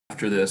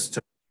after this.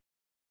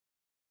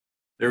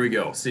 There we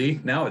go.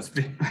 See, now it's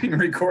being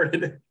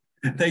recorded.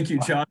 Thank you,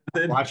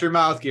 Jonathan. Watch your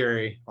mouth,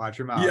 Gary. Watch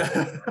your mouth.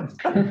 Yeah.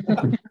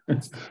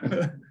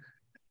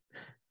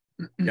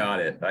 Got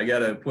it. I got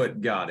to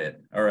put got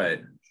it. All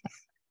right.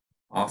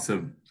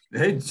 Awesome.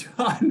 Hey,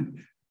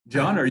 John.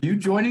 John, are you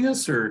joining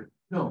us or?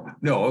 No.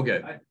 No,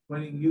 okay. I'm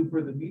joining you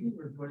for the meeting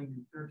or joining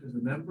the church as a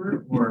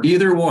member? Or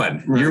either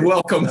one. Right. You're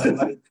welcome.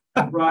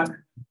 I brought,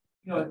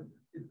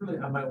 it's really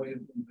on my way.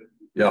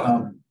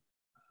 Yeah.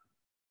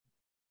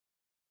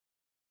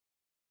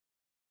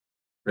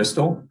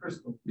 Crystal?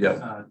 Crystal.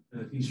 Yeah.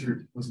 The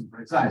t-shirt wasn't the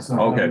right size. So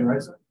okay.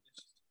 Right size.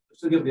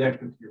 So give the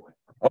extra to your way.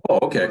 Oh,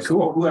 okay,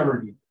 cool.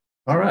 Whoever needs.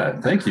 All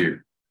right. Thank you.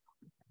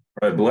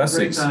 All right.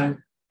 Blessings. Great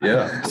time.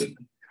 Yeah.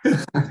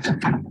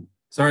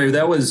 Sorry,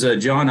 that was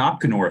John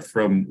Opkenorth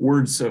from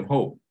Words of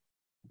Hope.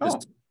 Oh.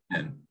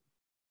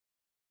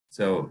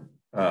 So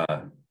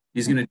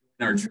he's going to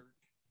join our church.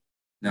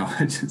 No,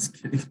 I'm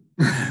just kidding.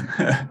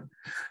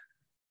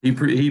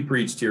 he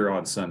preached here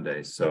on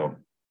Sunday. So.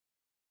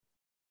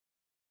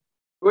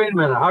 Wait a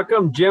minute. How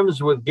come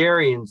Jim's with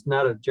Gary and it's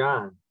not a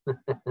John?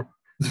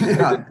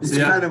 Yeah, it's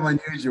kind of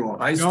unusual.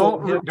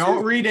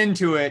 Don't read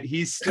into it.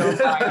 He's still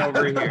fine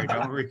over here.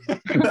 Don't read.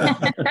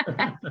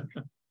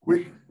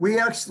 We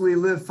actually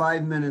live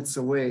 5 minutes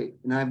away,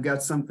 and I've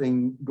got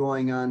something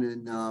going on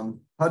in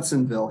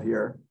Hudsonville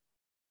here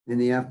in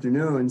the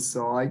afternoon.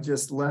 So I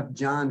just left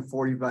John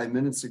 45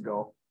 minutes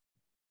ago,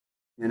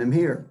 and I'm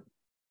here.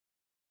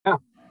 Yeah.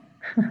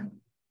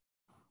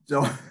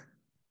 So.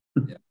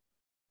 Yeah.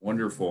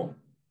 Wonderful.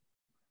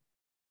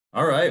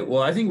 All right.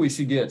 Well, I think we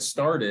should get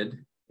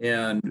started.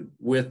 And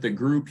with the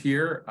group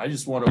here, I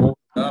just want to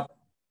open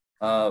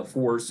up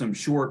for some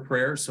short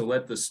prayers. So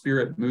let the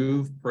Spirit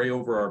move, pray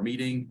over our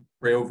meeting,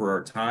 pray over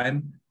our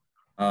time.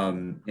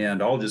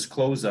 And I'll just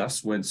close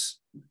us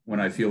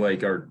when I feel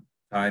like our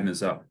time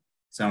is up.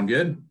 Sound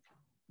good?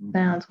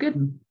 Sounds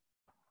good.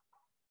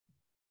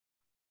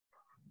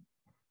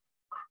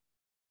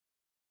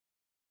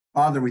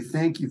 Father, we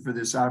thank you for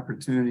this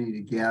opportunity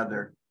to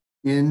gather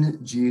in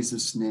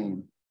Jesus'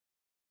 name.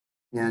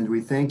 And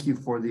we thank you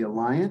for the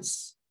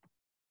Alliance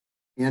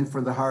and for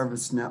the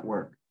Harvest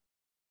Network.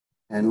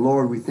 And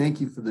Lord, we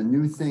thank you for the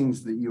new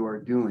things that you are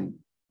doing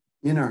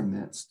in our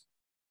midst.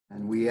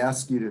 And we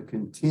ask you to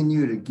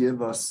continue to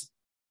give us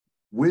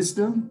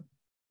wisdom,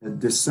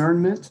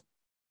 discernment,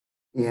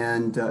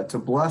 and to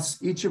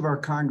bless each of our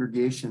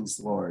congregations,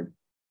 Lord,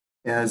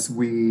 as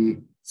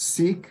we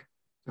seek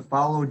to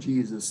follow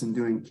Jesus in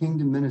doing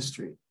kingdom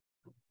ministry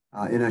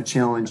in a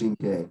challenging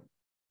day.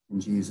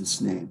 In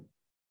Jesus' name.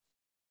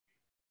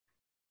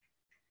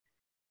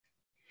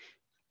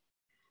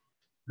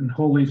 And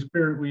Holy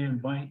Spirit, we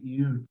invite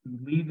you to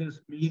lead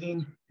this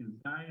meeting, to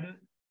guide it,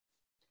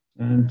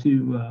 and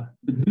to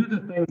do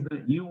the things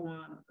that you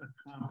want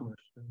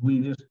accomplished. And we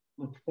just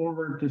look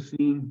forward to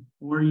seeing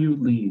where you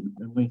lead,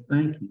 and we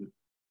thank you.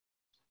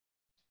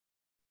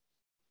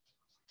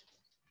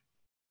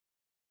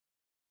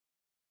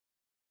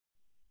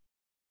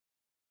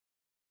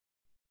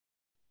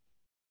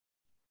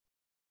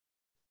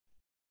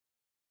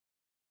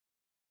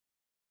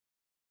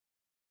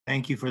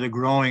 Thank you for the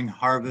growing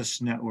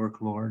Harvest Network,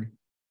 Lord.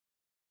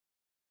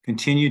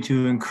 Continue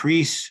to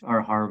increase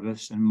our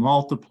harvest and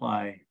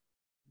multiply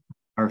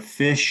our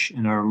fish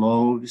and our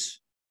loaves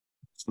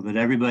so that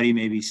everybody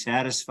may be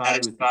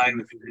satisfied with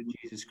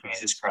Jesus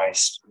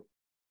Christ.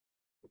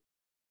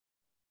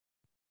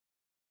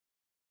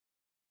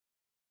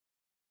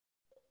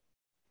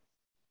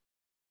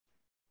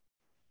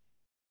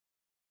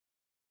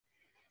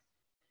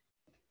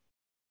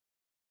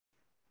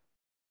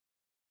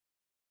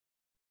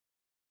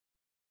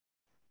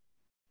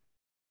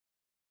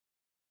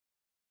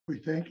 We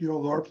thank you, O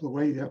Lord, for the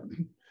way that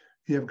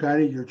you have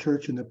guided your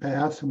church in the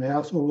past. And we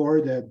ask, O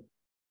Lord, that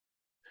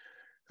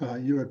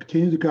you would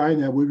continue to guide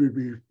and that we would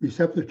be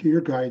receptive to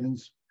your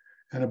guidance.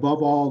 And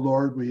above all,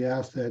 Lord, we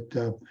ask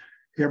that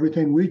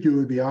everything we do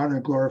would be honor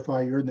and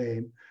glorify your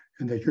name,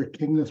 and that your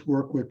kingdom's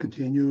work would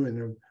continue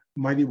in a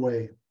mighty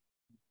way.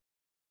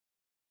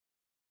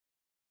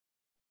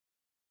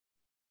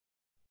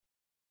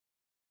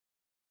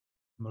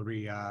 Lord,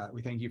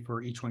 we thank you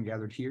for each one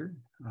gathered here,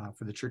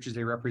 for the churches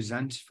they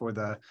represent, for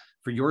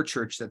your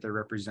church that they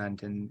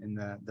represent, and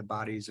the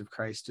bodies of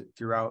Christ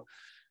throughout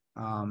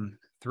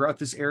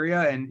this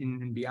area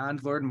and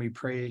beyond, Lord. And we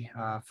pray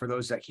for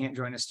those that can't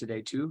join us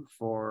today too,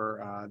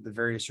 for the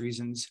various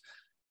reasons.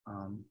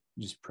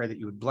 Just pray that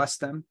you would bless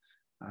them,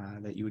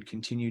 that you would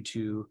continue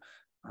to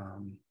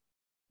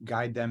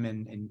guide them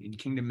in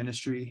kingdom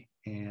ministry,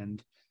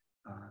 and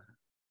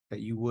that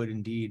you would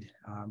indeed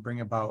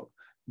bring about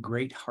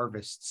great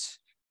harvests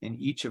in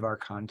each of our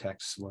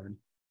contexts, Lord.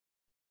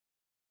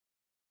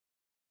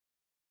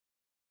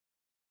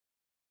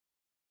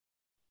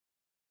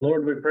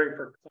 Lord, we pray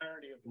for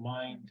clarity of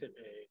mind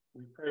today.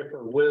 We pray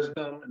for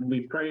wisdom, and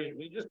we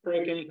just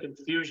break any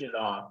confusion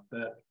off,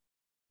 that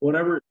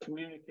whatever is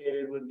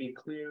communicated would be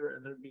clear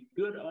and there'd be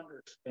good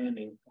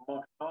understanding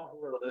among all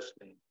who are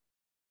listening.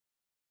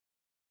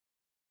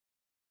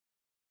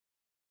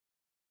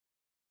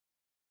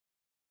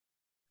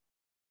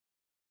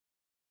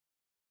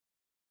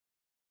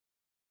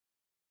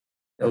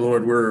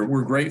 Lord,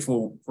 we're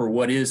grateful for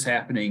what is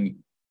happening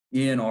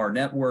in our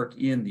network,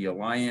 in the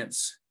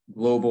Alliance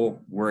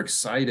Global. We're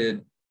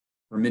excited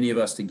for many of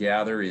us to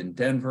gather in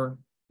Denver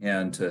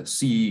and to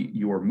see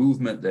your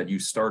movement that you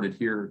started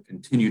here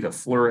continue to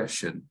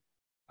flourish and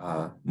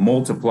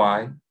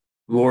multiply.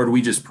 Lord,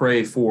 we just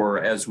pray for,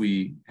 as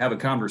we have a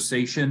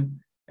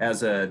conversation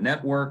as a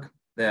network,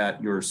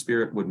 that your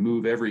Spirit would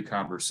move every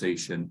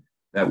conversation,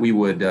 that we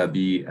would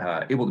be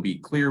able to be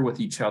clear with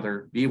each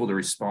other, be able to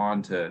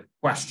respond to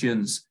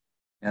questions,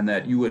 and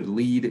that you would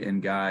lead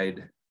and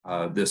guide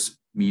this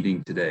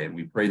meeting today. And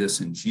we pray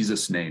this in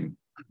Jesus' name.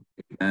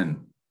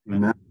 Amen.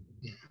 Amen.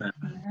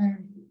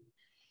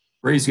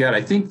 Praise God.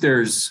 I think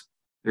there's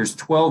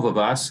 12 of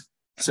us.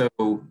 So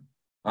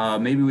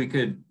maybe we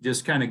could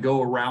just kind of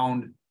go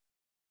around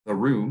the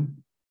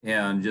room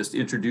and just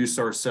introduce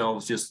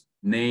ourselves, just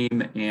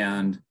name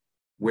and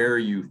where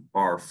you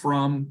are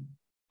from.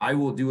 I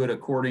will do it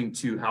according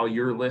to how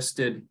you're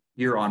listed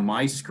here on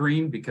my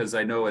screen, because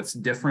I know it's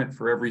different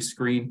for every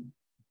screen.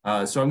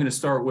 So I'm going to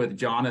start with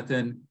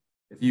Jonathan.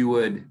 If you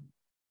would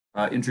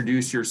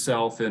introduce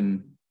yourself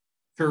and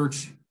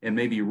church and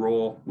maybe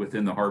role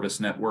within the Harvest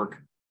Network.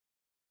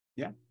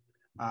 Yeah.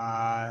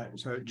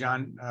 So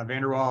John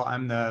Vanderwall,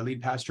 I'm the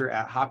lead pastor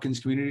at Hopkins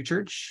Community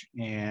Church.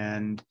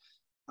 And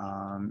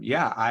I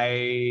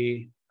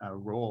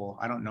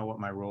don't know what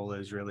my role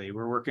is really.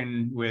 We're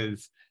working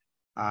with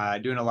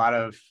doing a lot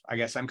of, I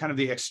guess I'm kind of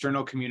the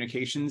external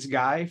communications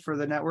guy for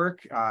the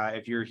network.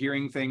 If you're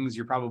hearing things,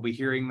 you're probably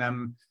hearing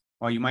them.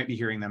 Well, you might be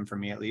hearing them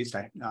from me at least.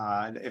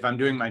 If I'm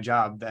doing my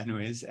job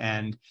anyways.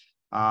 And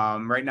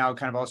right now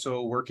kind of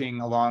also working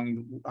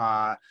along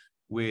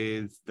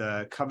with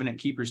the Covenant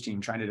Keepers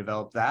team, trying to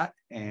develop that.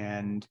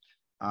 And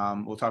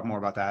we'll talk more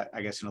about that,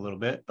 I guess, in a little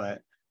bit.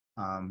 But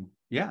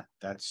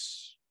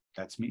that's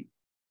me.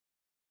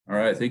 All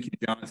right. Thank you,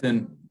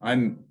 Jonathan.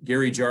 I'm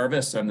Gary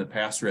Jarvis. I'm the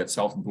pastor at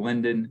South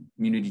Blendon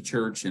Community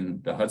Church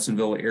in the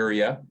Hudsonville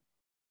area,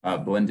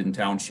 Blendon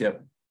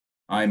Township.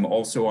 I'm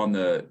also on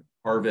the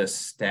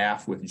Harvest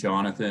staff with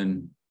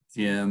Jonathan,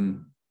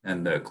 Jim,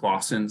 and the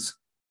Clausens.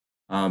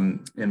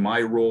 And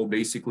my role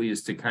basically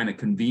is to kind of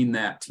convene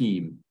that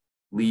team,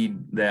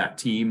 lead that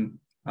team,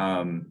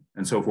 and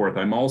so forth.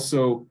 I'm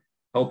also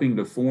helping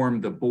to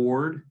form the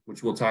board,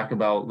 which we'll talk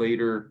about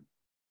later,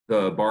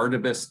 the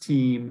Barnabas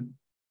team,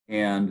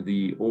 and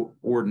the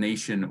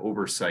ordination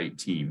oversight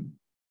team.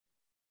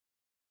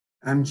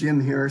 I'm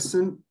Jim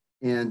Harrison,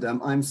 and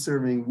I'm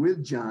serving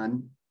with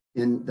John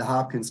in the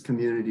Hopkins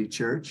Community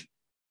Church.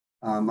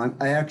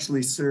 I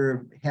actually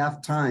serve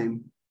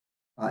half-time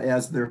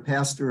as their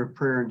pastor of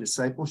prayer and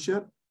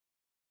discipleship.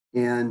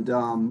 And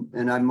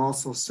I'm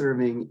also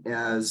serving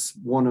as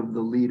one of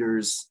the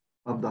leaders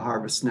of the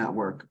Harvest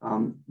Network.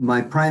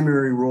 My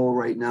primary role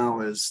right now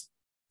is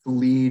to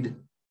lead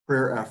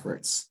prayer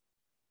efforts.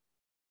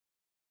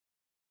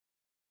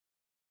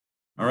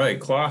 All right,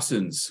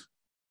 Clausens.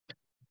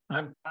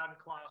 I'm Todd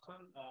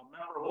Clausen, a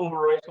member of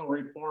Overijssel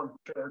Reformed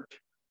Church.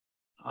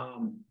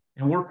 And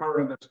we're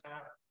part of the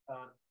staff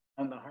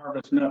on the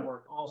Harvest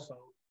Network also.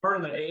 Part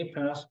of the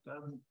APEST,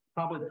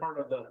 probably part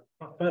of the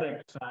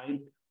prophetic side.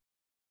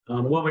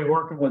 We'll be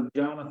working with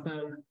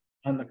Jonathan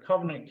on the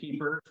Covenant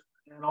Keepers,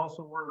 and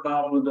also we're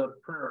involved with the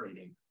prayer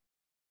reading.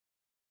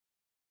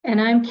 And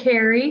I'm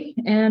Carrie,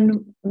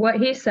 and what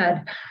he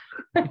said.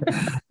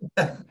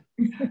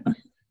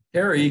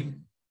 Carrie,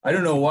 I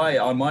don't know why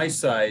on my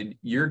side,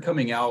 you're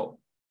coming out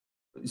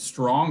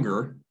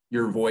stronger,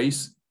 your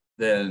voice,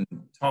 than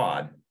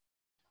Todd.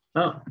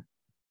 Oh.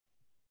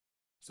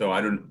 So I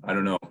don't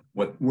know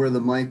where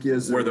the mic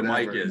is. Where the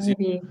mic is.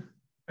 Maybe.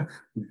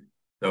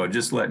 So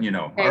just letting you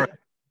know. Okay. All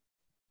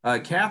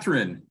right.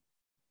 Catherine.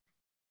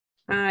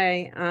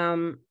 Hi,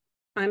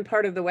 I'm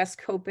part of the West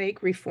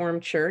Copiague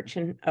Reformed Church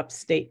in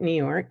upstate New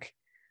York.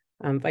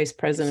 I'm vice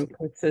president of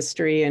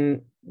consistory,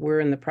 and we're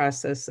in the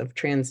process of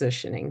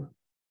transitioning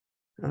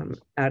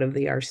out of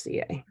the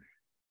RCA.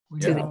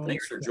 Yeah,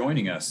 thanks for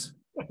joining us.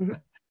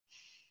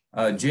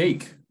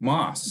 Jake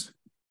Moss.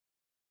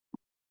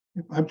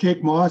 I'm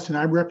Jake Moss, and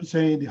I'm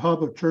representing the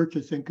Hub of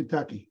Churches in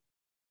Kentucky.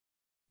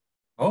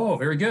 Oh,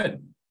 very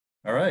good.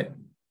 All right.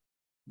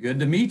 Good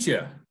to meet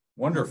you.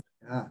 Wonderful.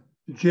 Yeah.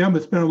 Jim,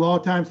 it's been a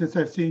long time since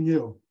I've seen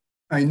you.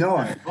 I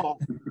know.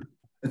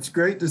 It's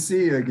great to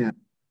see you again.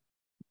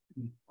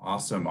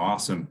 Awesome.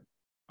 Awesome.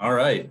 All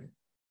right.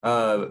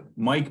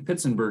 Mike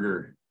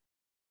Pitzenberger.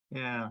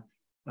 Yeah.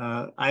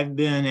 I've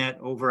been at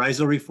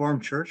Overijssel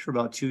Reformed Church for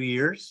about 2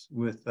 years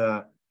with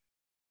the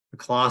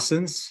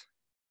Clausens,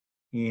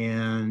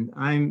 and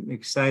I'm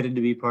excited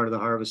to be part of the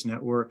Harvest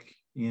Network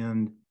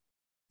and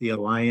the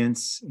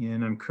Alliance.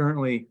 And I'm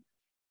currently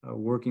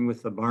working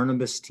with the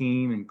Barnabas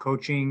team and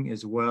coaching,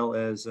 as well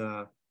as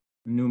a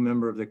new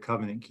member of the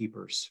Covenant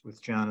Keepers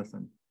with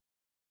Jonathan.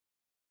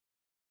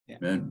 Yeah.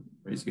 Amen.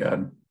 Praise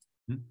God.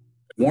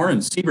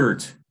 Warren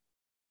Siebert.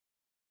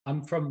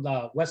 I'm from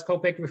the West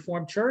Copiague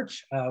Reformed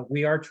Church.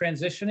 We are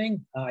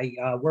transitioning.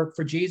 I work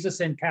for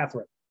Jesus and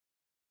Catherine.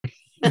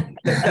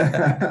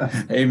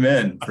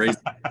 Amen. Praise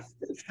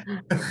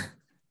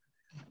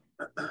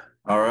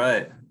All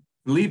right,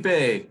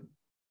 Felipe.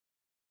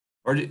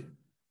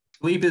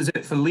 Felipe, is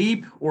it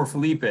Philippe or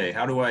Felipe?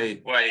 How do I?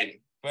 Felipe.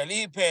 All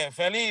right,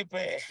 Felipe.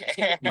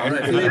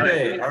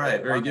 All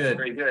right, very good.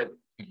 Very good.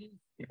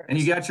 And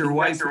you got your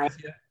wife with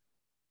you?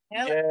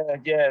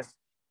 Yes.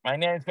 My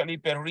name is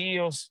Felipe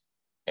Rios,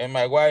 and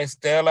my wife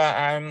Stella.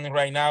 I'm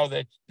right now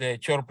the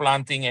church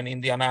planting in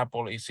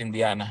Indianapolis,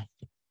 Indiana.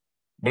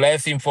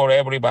 Blessing for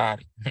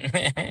everybody.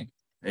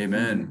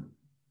 Amen.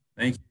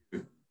 Thank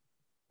you.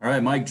 All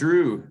right, Mike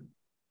Drew.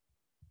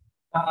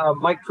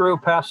 Mike Drew,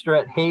 pastor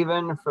at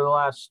Haven for the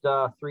last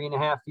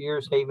 3.5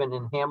 years, Haven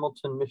in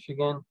Hamilton,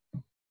 Michigan.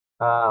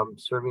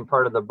 Serving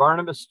part of the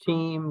Barnabas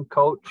team,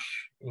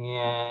 coach.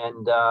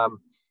 And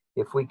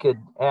if we could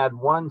add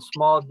one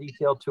small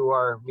detail to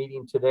our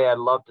meeting today, I'd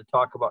love to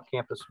talk about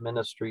campus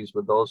ministries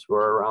with those who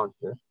are around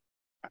here.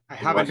 I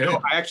have a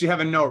note. I actually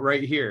have a note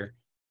right here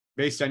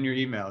based on your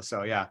email.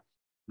 So yeah.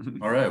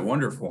 All right,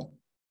 wonderful.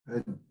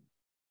 Good.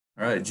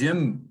 All right,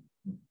 Jim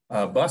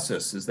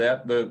Bussis, is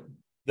that the?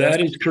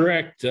 That is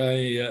correct.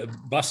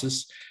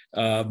 Bussis.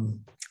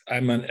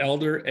 I'm an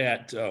elder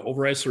at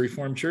Overijssel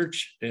Reformed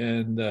Church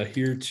and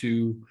here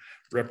to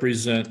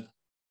represent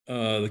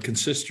the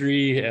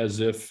consistory, as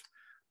if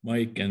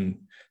Mike and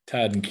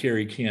Todd and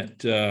Carrie can't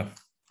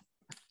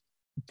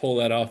pull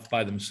that off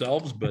by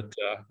themselves, but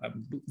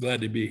I'm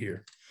glad to be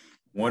here.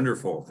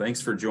 Wonderful.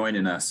 Thanks for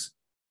joining us.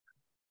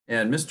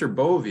 And Mr.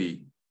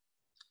 Bovey.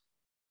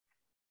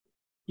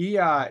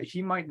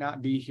 He might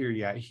not be here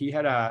yet. He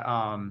had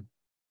a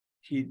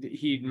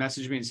he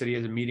messaged me and said he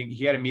has a meeting.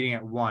 He had a meeting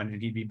at 1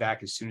 and he'd be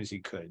back as soon as he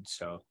could.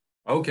 So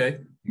okay.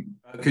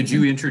 Could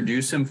you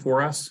introduce him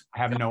for us? I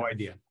have no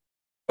idea.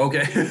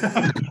 Okay.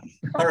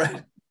 All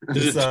right.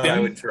 Is it I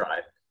would try.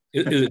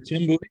 Is it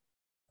Tim Booby?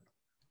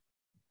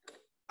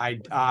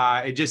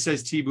 It just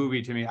says T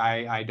Booby to me.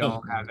 I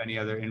don't have any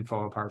other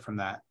info apart from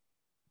that.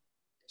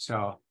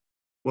 So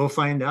we'll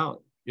find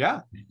out.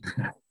 Yeah.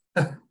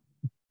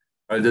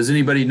 Does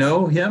anybody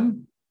know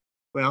him?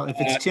 Well, if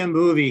it's Tim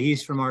Booby,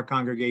 he's from our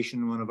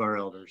congregation, one of our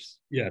elders.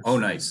 Yes. Oh,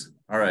 nice.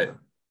 All right.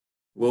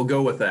 We'll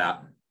go with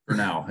that for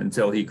now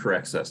until he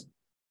corrects us.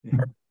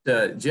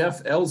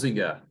 Jeff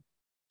Elzinga.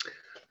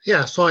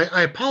 Yeah, so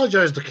I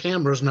apologize the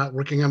camera's not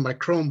working on my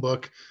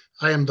Chromebook.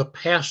 I am the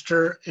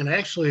pastor and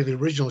actually the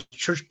original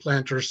church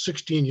planter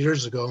 16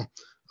 years ago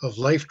of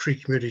Life Tree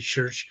Community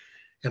Church.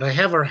 And I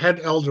have our head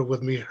elder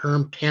with me,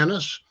 Herm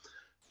Tanis.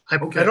 I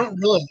don't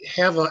really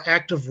have an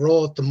active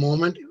role at the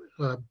moment,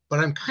 but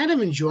I'm kind of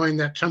enjoying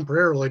that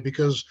temporarily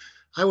because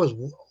I was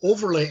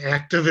overly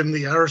active in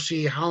the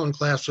RC Holland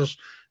classes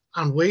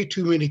on way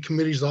too many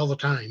committees all the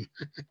time.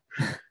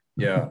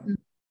 Yeah.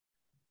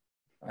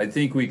 I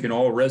think we can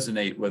all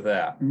resonate with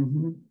that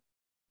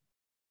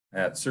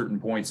at certain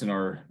points in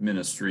our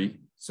ministry.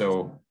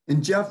 So,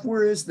 and Jeff,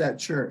 where is that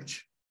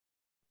church?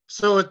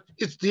 So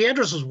it's the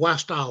address is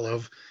West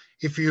Olive.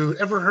 If you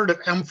ever heard of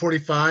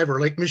M45 or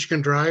Lake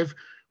Michigan Drive,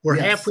 we're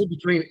halfway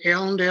between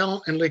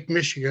Allendale and Lake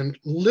Michigan,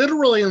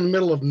 literally in the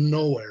middle of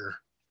nowhere.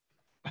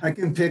 I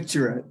can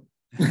picture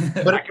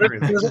it. But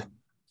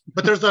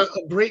there's a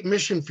great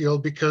mission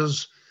field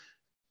because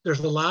there's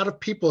a lot of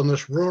people in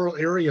this rural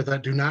area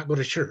that do not go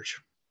to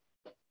church.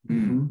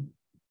 Mm-hmm.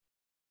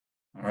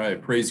 All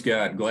right, praise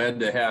God.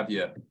 Glad to have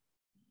you.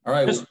 All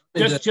right.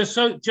 Just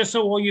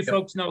so all you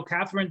folks know,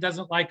 Catherine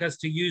doesn't like us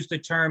to use the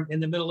term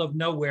 "in the middle of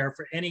nowhere"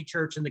 for any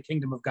church in the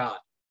kingdom of God.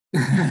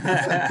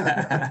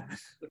 I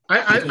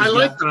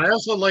like that. I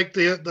also like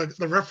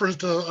the reference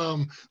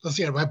to let's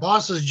see, my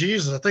boss is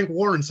Jesus. I think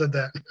Warren said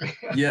that.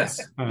 Yes.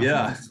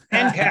 Yeah.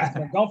 And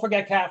Catherine. Don't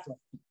forget Catherine.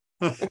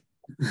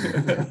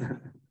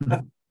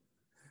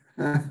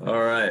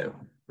 All right.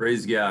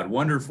 Praise God.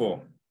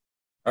 Wonderful.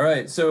 All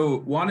right. So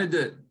wanted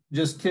to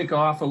just kick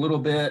off a little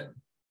bit.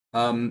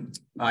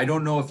 I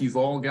don't know if you've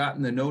all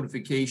gotten the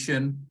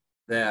notification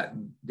that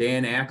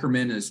Dan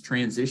Ackerman is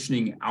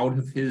transitioning out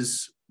of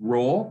his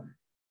role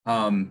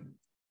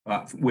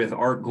with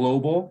Art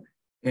Global,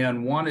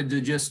 and wanted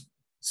to just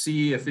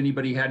see if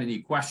anybody had any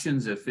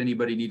questions, if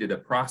anybody needed to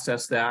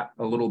process that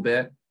a little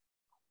bit.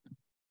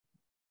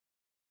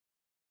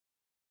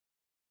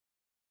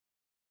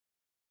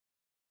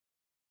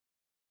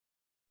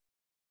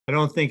 I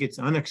don't think it's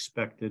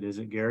unexpected, is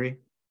it, Gary?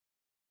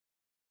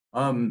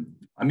 I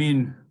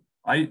mean,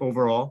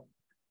 overall,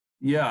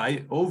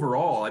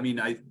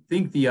 I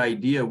think the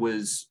idea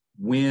was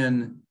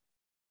when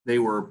they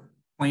were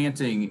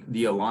planting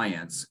the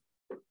alliance,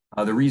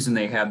 the reason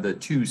they had the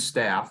two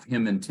staff,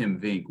 him and Tim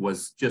Vink,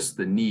 was just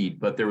the need,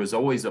 but there was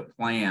always a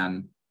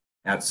plan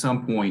at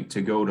some point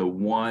to go to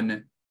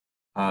one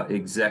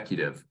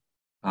executive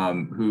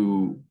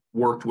who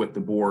worked with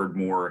the board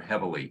more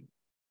heavily.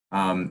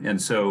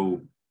 And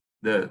so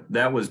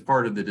that was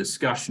part of the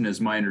discussion, as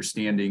my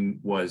understanding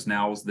was,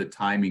 now's the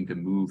timing to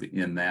move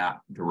in that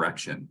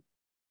direction.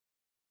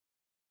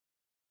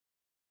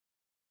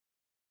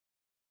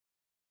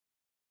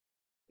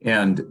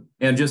 And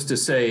just to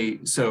say,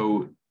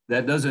 so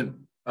that doesn't,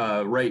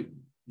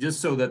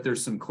 just so that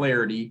there's some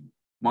clarity,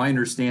 my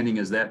understanding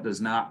is that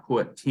does not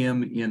put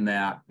Tim in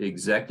that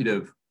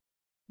executive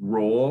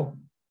role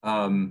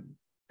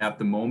at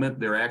the moment.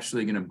 They're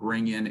actually going to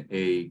bring in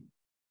a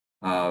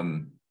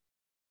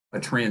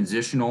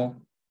transitional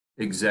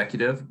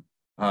executive.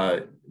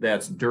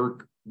 That's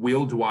Dirk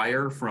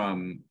Wheeldwyer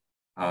from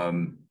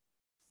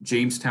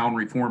Jamestown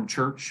Reformed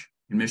Church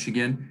in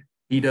Michigan.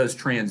 He does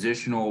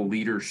transitional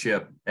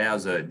leadership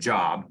as a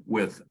job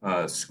with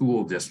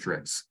school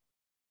districts.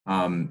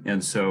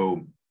 And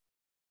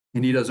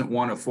he doesn't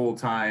want a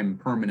full-time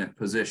permanent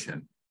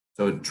position.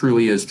 So it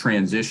truly is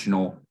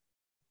transitional.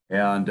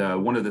 And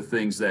one of the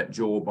things that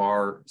Joel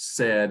Barr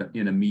said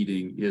in a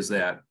meeting is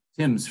that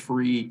Tim's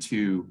free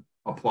to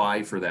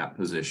apply for that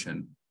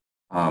position,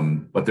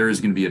 but there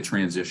is going to be a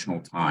transitional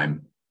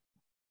time.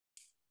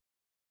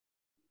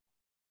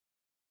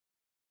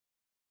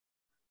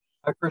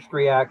 My first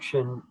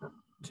reaction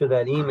to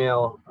that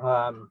email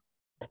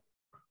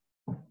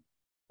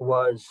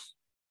was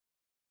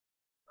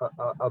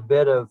a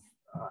bit of,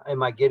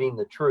 am I getting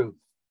the truth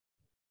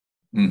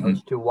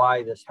as to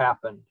why this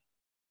happened?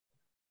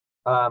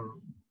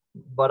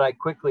 But I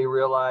quickly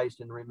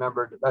realized and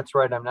remembered, that's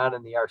right, I'm not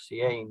in the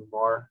RCA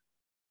anymore.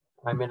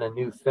 I'm in a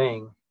new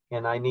thing,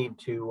 and I need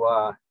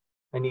to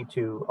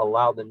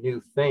allow the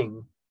new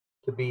thing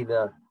to be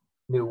the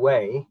new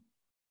way.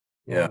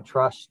 Yeah. And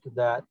trust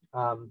that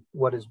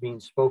what is being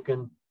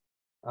spoken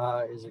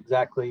is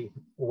exactly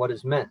what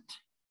is meant.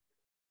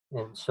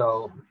 And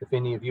so if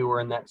any of you are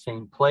in that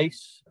same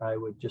place, I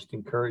would just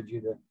encourage you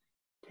to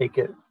take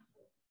it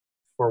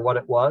for what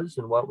it was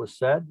and what was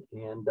said,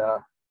 and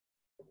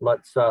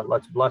let's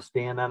bless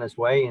Dan on his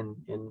way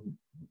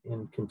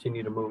and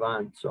continue to move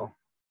on. So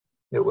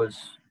it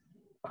was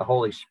a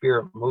Holy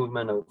Spirit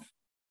movement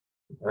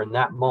or in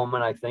that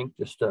moment, I think,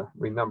 just to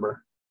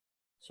remember.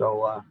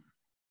 So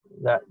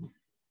that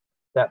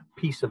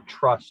piece of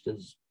trust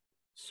is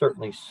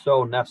certainly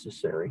so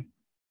necessary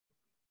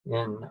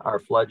in our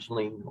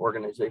fledgling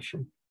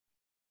organization.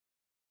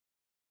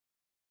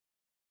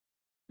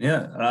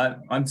 Yeah,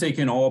 I'm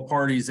taking all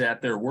parties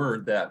at their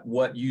word that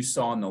what you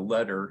saw in the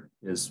letter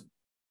is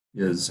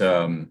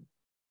the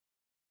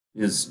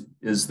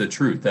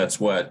truth. That's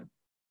what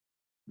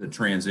the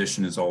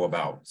transition is all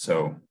about.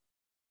 So.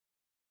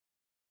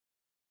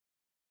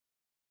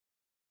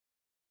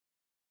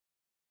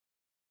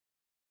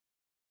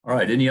 All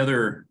right, any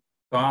other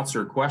thoughts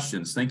or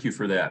questions? Thank you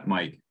for that,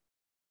 Mike.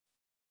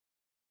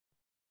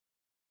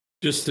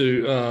 Just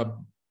to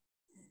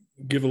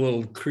give a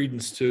little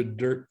credence to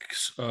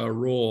Dirk's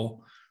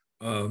role,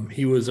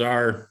 he was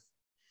our,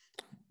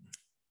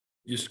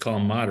 used to call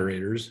them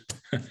moderators,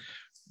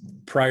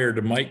 prior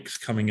to Mike's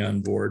coming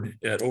on board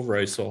at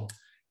Overijssel.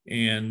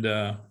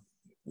 And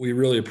we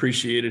really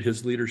appreciated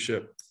his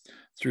leadership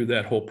through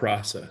that whole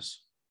process.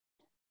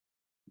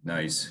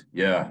 Nice,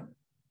 yeah.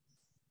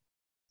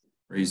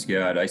 Praise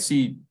God. I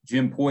see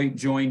Jim Poit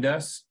joined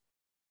us.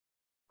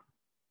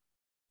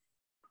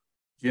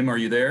 Jim, are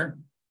you there?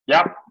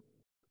 Yep.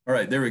 All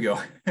right, there we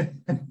go.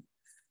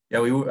 Yeah,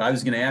 I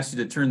was going to ask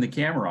you to turn the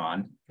camera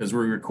on because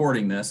we're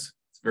recording this.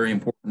 It's very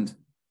important.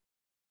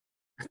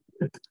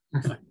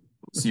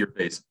 See your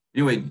face.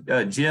 Anyway,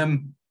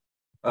 Jim,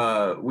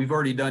 we've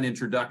already done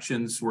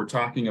introductions. We're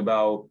talking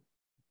about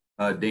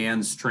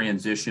Dan's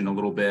transition a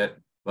little bit,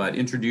 but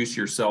introduce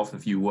yourself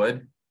if you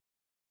would.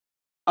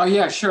 Oh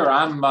yeah, sure.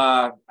 I'm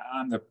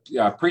the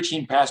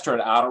preaching pastor at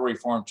Otto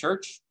Reformed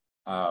Church.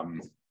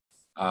 Moved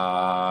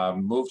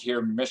here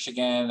in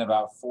Michigan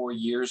about 4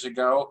 years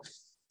ago.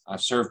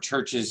 I've served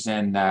churches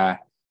in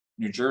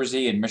New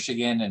Jersey and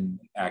Michigan and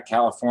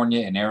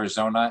California and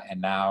Arizona, and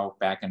now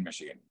back in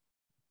Michigan.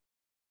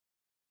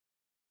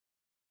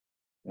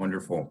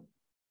 Wonderful.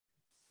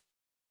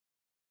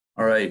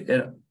 All right,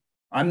 and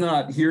I'm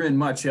not hearing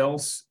much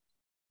else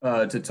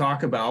to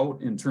talk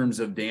about in terms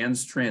of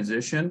Dan's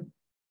transition.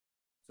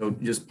 So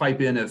just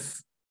pipe in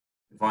if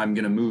I'm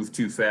going to move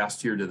too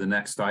fast here to the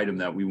next item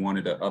that we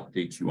wanted to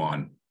update you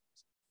on.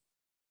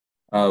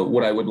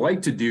 What I would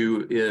like to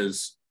do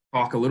is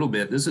talk a little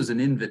bit. This is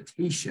an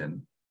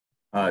invitation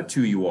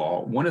to you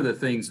all. One of the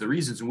things, the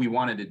reasons we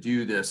wanted to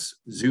do this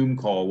Zoom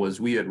call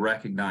was we had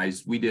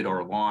recognized we did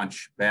our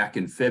launch back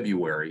in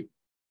February,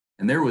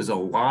 and there was a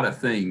lot of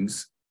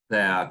things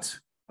that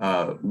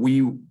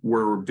we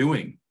were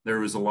doing. There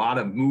was a lot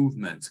of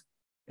movement.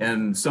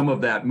 And some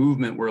of that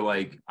movement were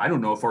like, I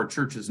don't know if our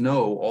churches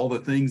know all the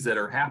things that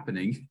are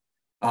happening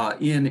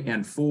in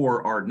and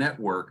for our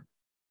network.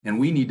 And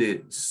we need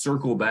to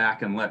circle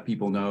back and let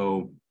people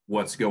know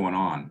what's going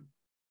on.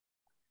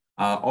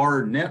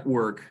 Our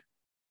network,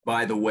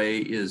 by the way,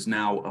 is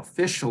now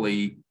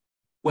officially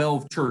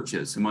 12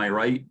 churches. Am I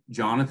right,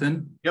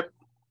 Jonathan? Yep.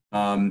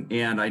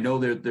 And I know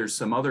that there's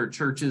some other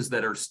churches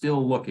that are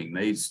still looking.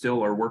 They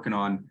still are working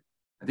on,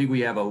 I think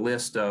we have a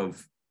list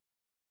of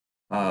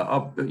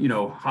up,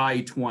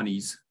 high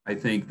 20s, I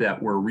think,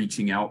 that we're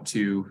reaching out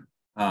to.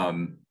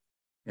 And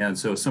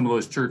so some of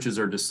those churches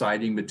are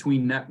deciding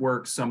between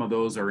networks. Some of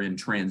those are in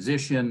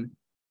transition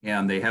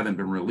and they haven't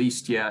been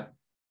released yet.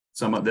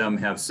 Some of them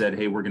have said,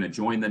 hey, we're going to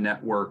join the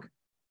network.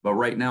 But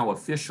right now,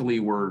 officially,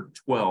 we're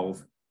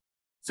 12.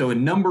 So a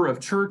number of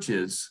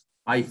churches,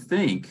 I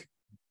think,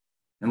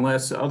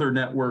 unless other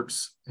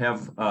networks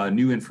have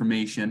new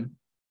information,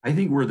 I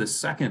think we're the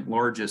second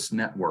largest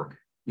network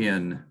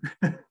in,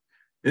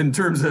 in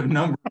terms of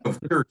number of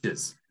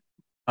churches.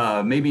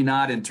 Maybe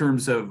not in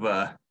terms of,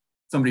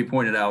 somebody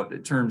pointed out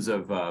in terms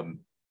of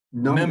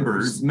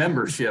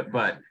membership,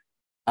 but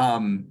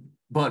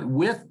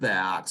with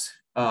that,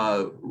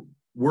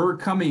 we're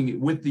coming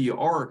with the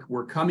ARC,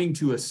 we're coming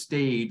to a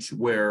stage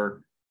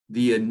where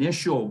the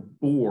initial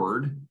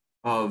board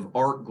of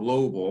ARC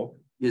Global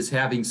is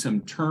having some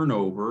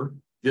turnover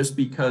just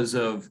because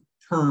of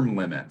term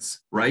limits,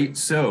 right?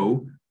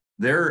 So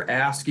they're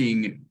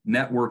asking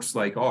networks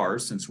like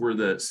ours, since we're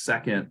the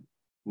second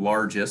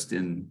largest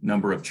in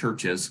number of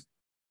churches,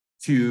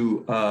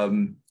 to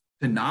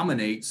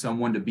nominate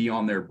someone to be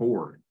on their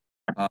board.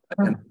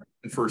 And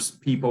for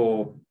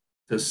people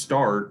to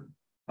start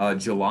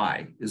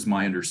July is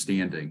my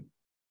understanding.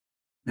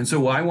 And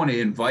so I want to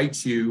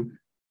invite you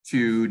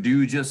to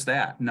do just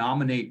that,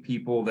 nominate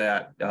people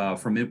that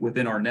from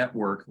within our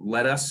network,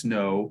 let us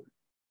know.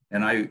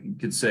 And I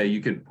could say,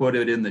 you could put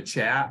it in the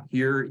chat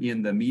here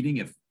in the meeting.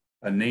 If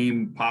a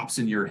name pops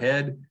in your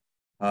head,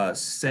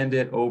 send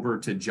it over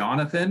to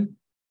Jonathan,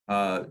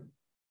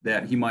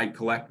 that he might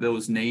collect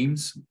those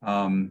names,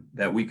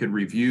 that we could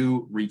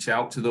review, reach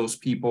out to those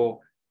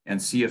people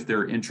and see if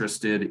they're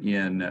interested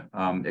in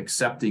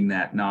accepting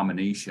that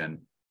nomination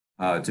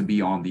to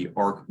be on the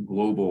ARC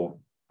Global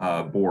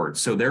board.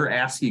 So they're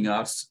asking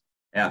us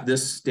at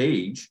this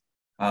stage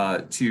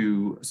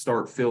to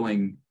start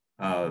filling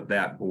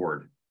that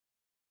board.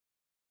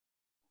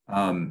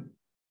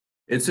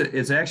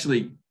 It's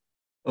actually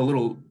a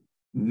little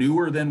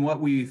newer than what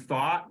we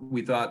thought.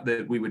 We thought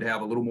that we would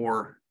have a little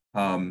more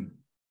time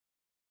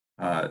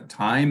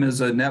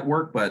as a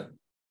network, but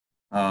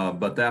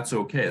that's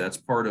okay. That's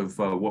part of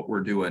what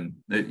we're doing.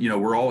 You know,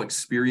 we're all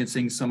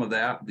experiencing some of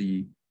that,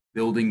 the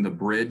building the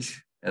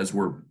bridge as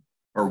we're,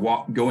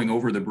 or going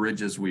over the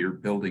bridge as we are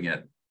building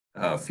it,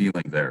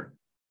 feeling there.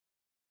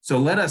 So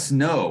let us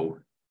know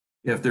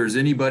if there's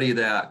anybody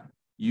that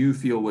you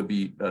feel would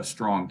be a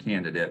strong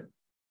candidate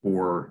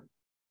for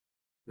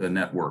the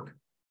network.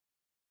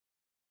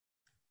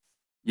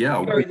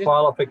 Yeah.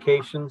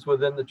 Qualifications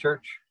within the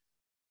church?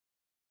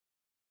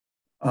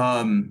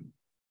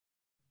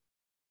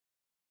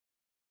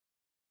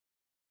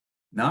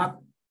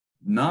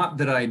 Not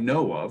that I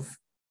know of,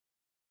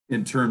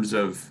 in terms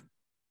of,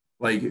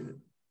 like,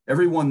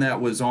 everyone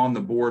that was on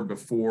the board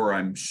before,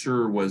 I'm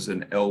sure was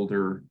an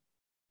elder,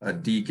 a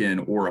deacon,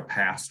 or a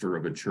pastor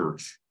of a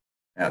church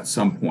at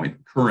some point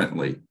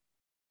currently.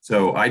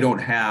 So I don't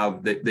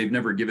have, they've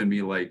never given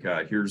me like,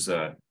 here's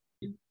the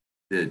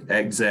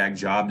exact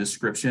job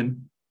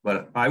description,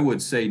 but I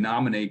would say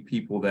nominate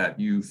people that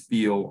you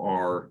feel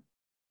are,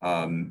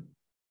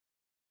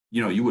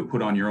 you know, you would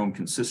put on your own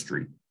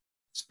consistory.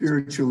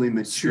 Spiritually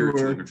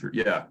mature.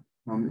 Yeah.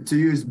 To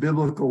use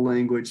biblical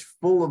language,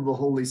 full of the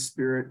Holy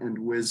Spirit and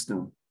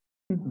wisdom.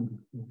 There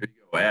you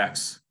go,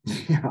 Acts.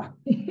 Yeah.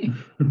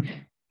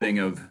 Thing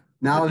of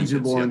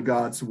knowledgeable in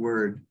God's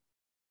word.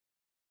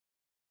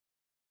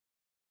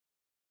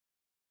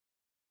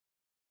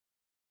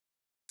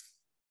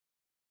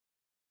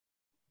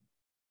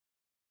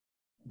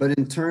 But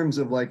in terms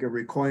of like a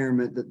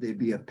requirement that they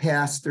be a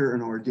pastor,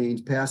 an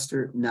ordained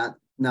pastor, not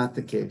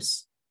the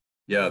case.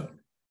 Yeah.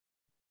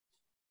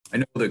 I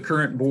know the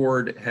current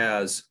board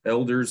has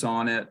elders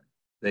on it.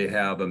 They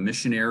have a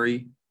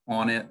missionary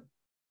on it.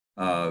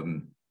 A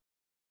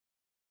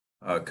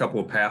couple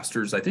of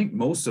pastors. I think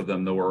most of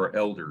them, though, are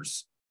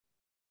elders.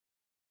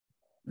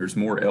 There's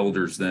more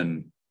elders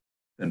than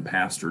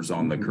pastors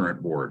on the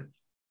current board.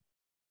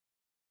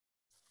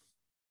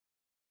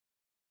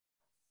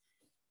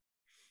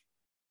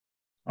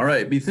 All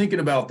right, be thinking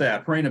about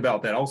that, praying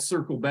about that. I'll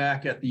circle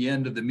back at the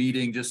end of the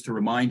meeting just to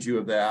remind you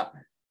of that.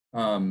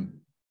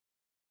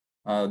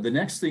 The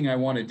next thing I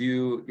want to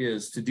do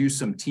is to do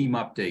some team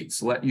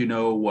updates, let you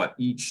know what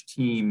each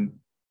team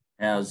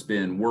has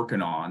been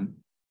working on.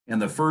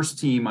 And the first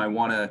team I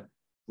want to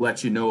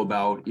let you know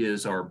about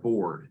is our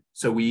board.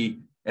 So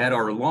at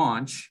our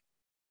launch,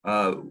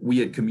 we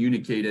had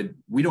communicated,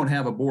 we don't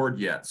have a board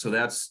yet. So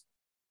that's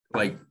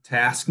like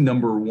task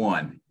number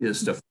one,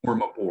 is to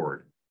form a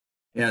board.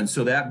 And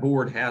so that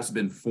board has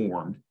been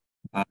formed,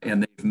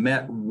 and they've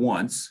met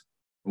once.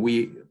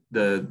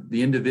 The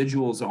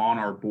individuals on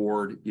our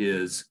board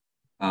is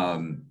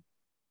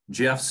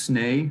Jeff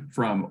Snee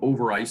from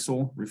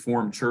Overijssel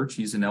Reformed Church.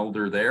 He's an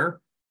elder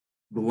there.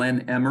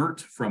 Glenn Emmert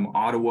from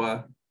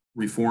Ottawa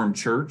Reformed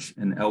Church,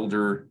 an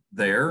elder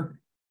there.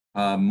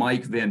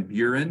 Mike Van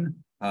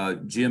Buren,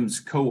 Jim's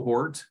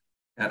cohort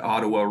at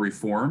Ottawa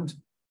Reformed,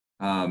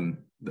 one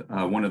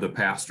of the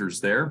pastors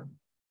there.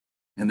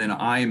 And then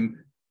I'm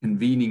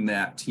convening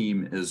that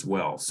team as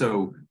well.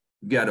 So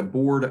we've got a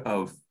board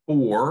of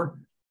 4,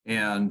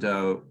 and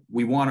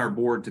we want our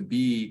board to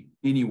be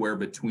anywhere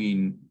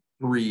between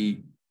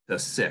 3 to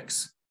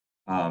 6.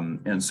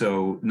 And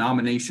so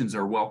nominations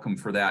are welcome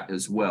for that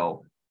as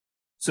well.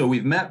 So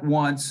we've met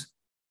once,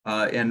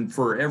 and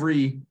for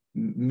every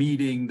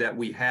meeting that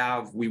we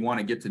have, we want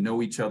to get to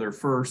know each other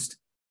first.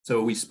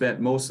 So we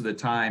spent most of the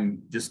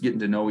time just getting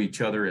to know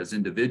each other as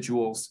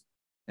individuals.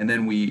 And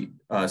then we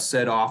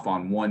set off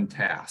on one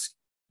task.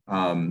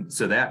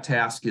 So that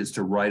task is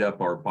to write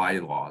up our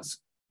bylaws.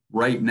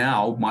 Right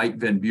now, Mike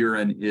Van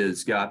Buren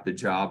is got the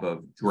job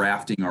of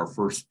drafting our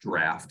first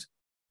draft.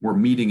 We're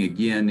meeting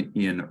again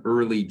in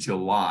early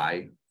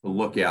July to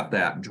look at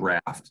that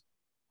draft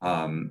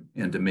and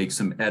to make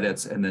some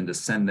edits and then to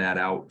send that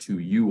out to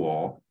you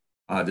all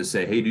to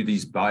say, hey, do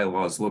these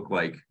bylaws look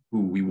like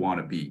who we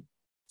want to be?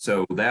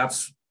 So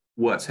that's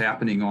what's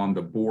happening on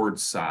the board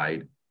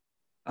side.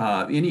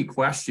 Any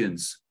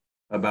questions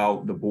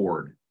about the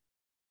board?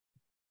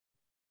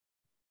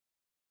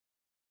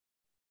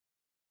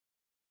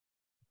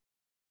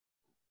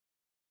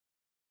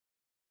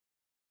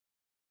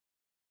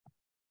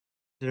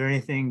 Is there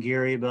anything,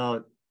 Gary,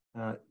 about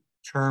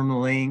term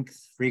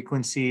length,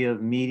 frequency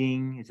of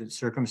meeting? Is it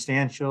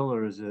circumstantial,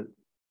 or is it,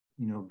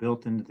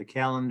 built into the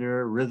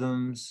calendar,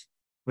 rhythms?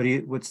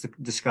 What's the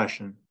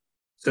discussion?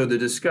 So the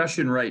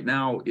discussion right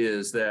now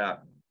is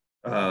that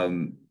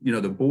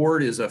the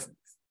board is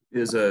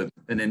an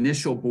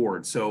initial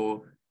board.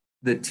 So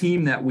the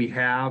team that we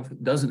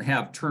have doesn't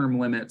have term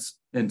limits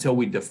until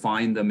we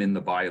define them in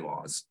the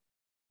bylaws.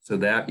 So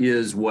that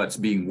is what's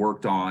being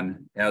worked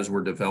on as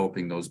we're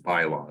developing those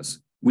bylaws.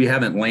 We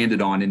haven't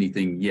landed on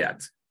anything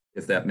yet,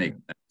 if that makes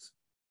sense.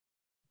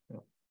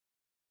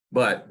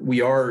 But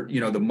we are,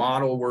 the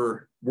model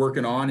we're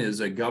working on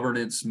is a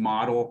governance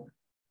model.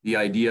 The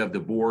idea of the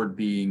board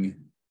being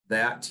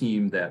that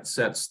team that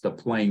sets the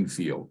playing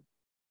field,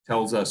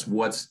 tells us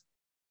what's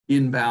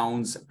in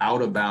bounds,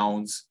 out of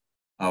bounds,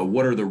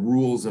 what are the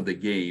rules of the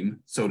game,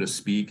 so to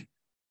speak.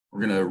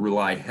 We're going to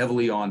rely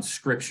heavily on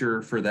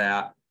scripture for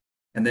that,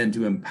 and then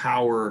to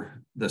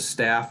empower the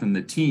staff and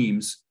the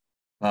teams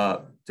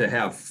to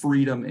have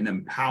freedom and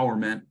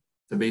empowerment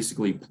to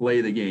basically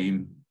play the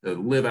game, to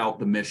live out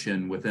the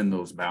mission within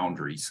those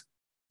boundaries.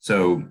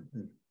 So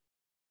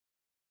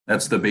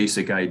that's the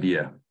basic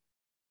idea.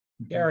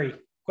 Gary,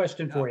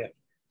 question for you.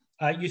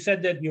 You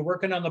said that you're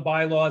working on the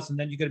bylaws and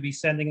then you're going to be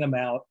sending them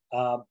out.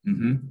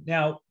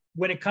 Now,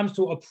 when it comes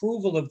to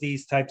approval of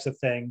these types of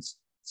things,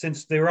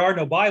 since there are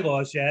no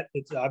bylaws yet,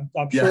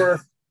 I'm sure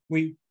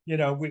we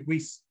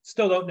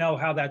still don't know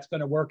how that's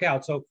going to work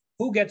out. So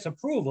who gets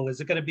approval?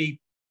 Is it going to be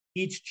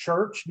each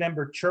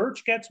member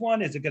church gets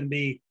one? Is it going to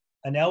be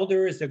an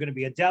elder? Is there going to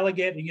be a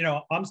delegate?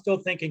 I'm still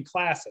thinking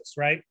classes,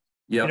 right?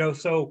 Yeah.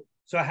 So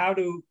how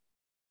do,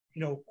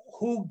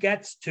 who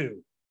gets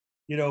to,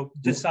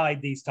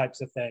 decide these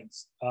types of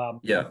things?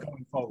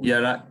 Going forward?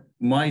 Yeah.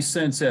 My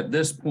sense at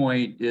this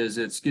point is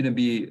it's going to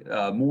be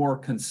more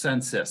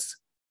consensus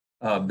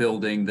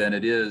building than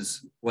it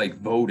is like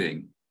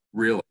voting,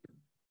 really,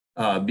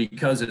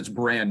 because it's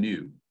brand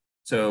new.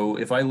 So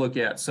if I look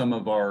at some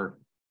of our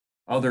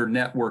other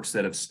networks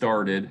that have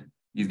started,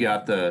 you've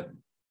got the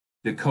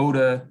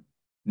Dakota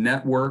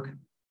network.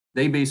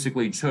 They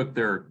basically took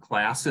their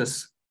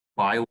classis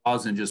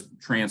bylaws and just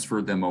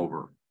transferred them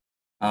over.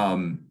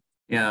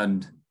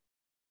 And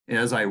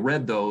as I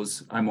read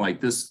those, I'm like,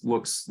 this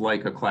looks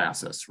like a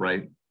classis,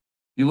 right?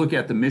 You look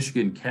at the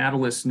Michigan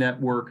Catalyst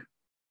Network,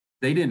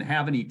 they didn't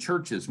have any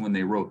churches when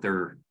they wrote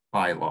their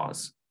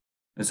bylaws.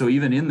 And so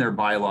even in their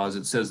bylaws,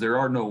 it says there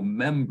are no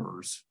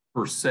members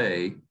per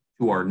se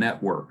to our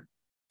network.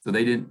 So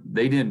they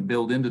didn't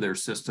build into their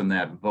system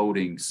that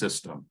voting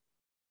system.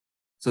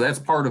 So that's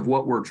part of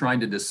what we're trying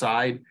to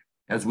decide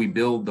as we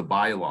build the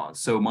bylaws.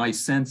 So my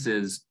sense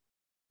is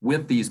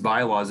with these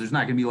bylaws, there's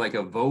not going to be like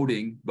a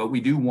voting, but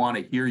we do want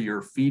to hear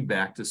your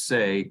feedback to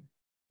say,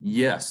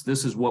 yes,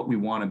 this is what we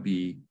want to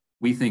be.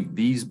 We think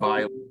these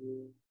bylaws,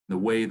 the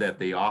way that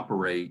they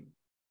operate,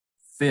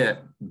 fit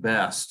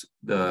best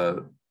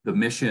the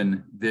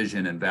mission,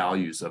 vision, and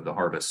values of the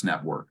Harvest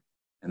Network.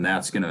 And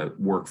that's going to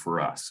work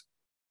for us.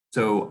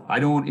 So I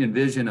don't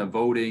envision a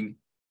voting,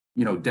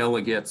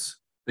 delegates,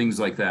 things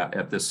like that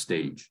at this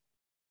stage.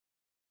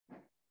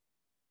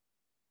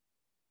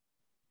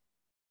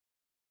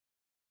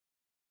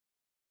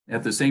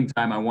 At the same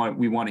time,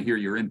 we want to hear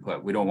your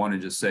input. We don't want to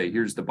just say,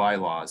 here's the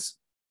bylaws.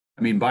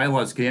 I mean,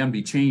 bylaws can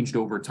be changed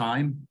over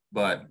time,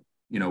 but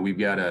we've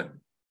got to,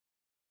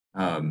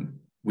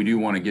 we do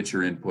want to get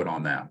your input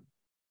on that.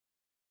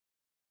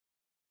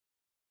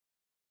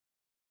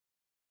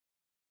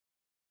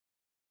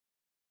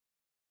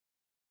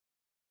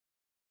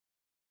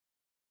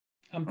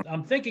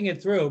 I'm thinking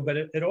it through, but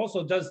it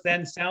also does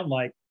then sound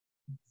like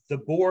the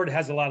board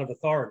has a lot of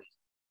authority.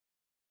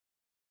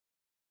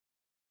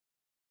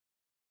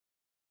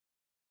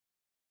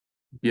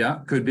 Yeah,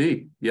 could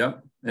be.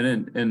 Yep.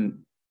 And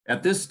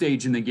at this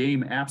stage in the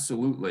game,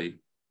 absolutely,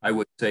 I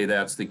would say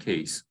that's the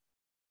case.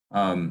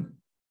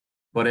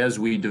 But as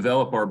we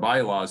develop our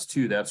bylaws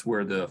too, that's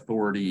where the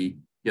authority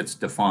gets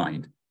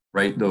defined,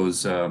 right?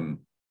 Those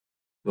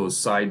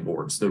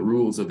sideboards, the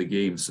rules of the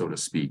game, so to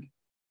speak.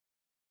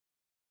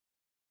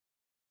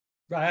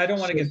 Right. I don't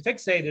want to get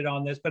fixated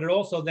on this, but it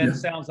also then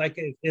sounds like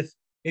if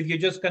you're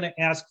just going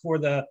to ask for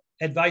the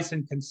advice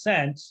and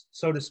consent,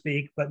 so to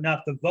speak, but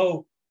not the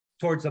vote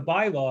towards the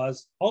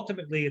bylaws,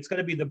 ultimately it's going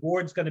to be the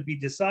board's going to be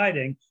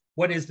deciding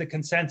what is the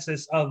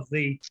consensus of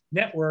the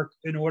network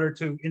in order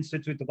to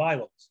institute the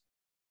bylaws.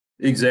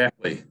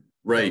 Exactly.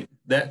 Right.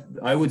 That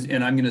I would,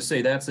 and I'm going to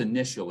say that's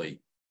initially,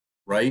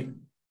 right?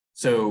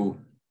 So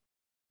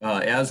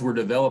as we're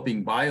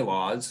developing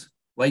bylaws,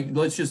 like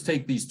let's just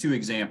take these two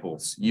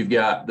examples. You've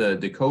got the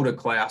Dakota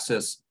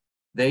classes.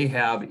 They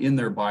have in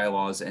their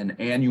bylaws an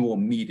annual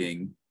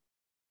meeting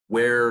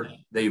where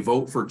they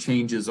vote for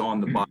changes on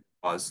the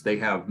bylaws. They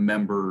have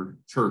member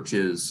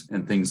churches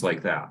and things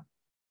like that.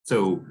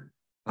 So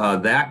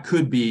that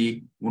could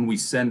be when we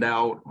send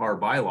out our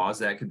bylaws,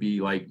 that could be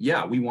like,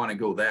 yeah, we want to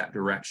go that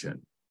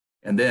direction.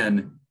 And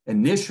then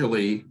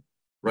initially,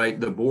 right,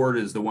 the board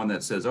is the one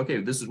that says,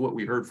 okay, this is what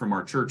we heard from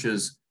our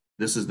churches.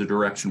 This is the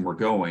direction we're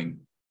going.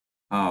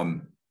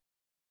 And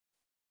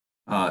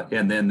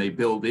then they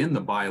build in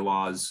the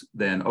bylaws,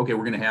 then, okay,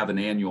 we're going to have an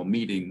annual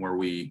meeting where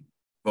we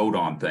vote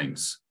on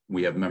things.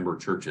 We have member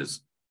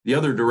churches. The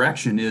other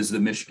direction is the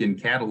Michigan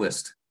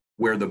Catalyst,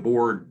 where the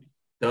board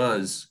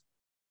does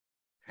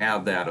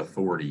have that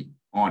authority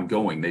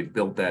ongoing. They've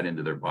built that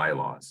into their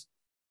bylaws.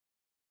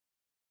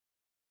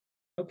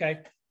 Okay.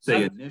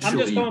 Say I'm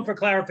initially, just going for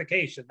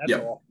clarification. That's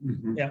all.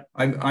 Mm-hmm. Yeah.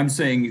 I'm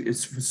saying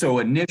it's so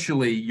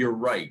initially you're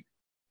right.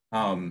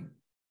 And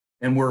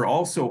we're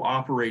also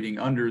operating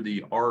under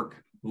the ARC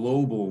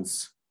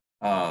Global's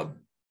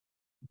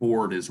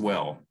board as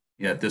well.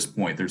 Yeah, at this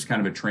point, there's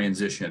kind of a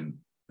transition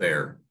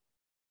there.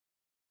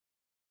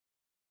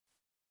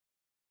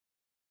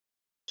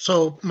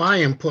 So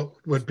my input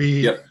would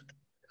be,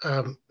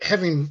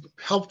 having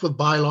helped with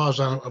bylaws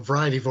on a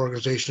variety of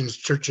organizations,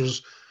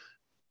 churches,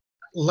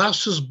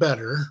 less is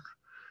better.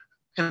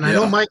 And I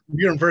know Mike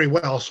Buren very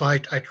well, so I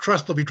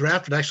trust they'll be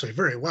drafted actually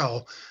very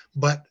well.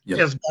 But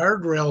as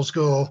guardrails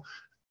go,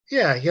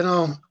 yeah, you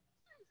know,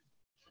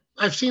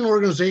 I've seen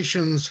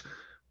organizations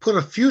put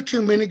a few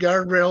too many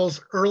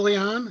guardrails early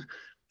on.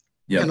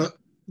 Yeah. And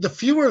the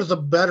fewer the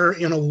better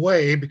in a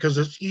way, because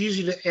it's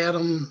easy to add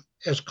them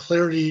as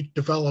clarity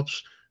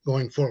develops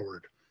going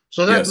forward.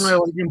 So that's my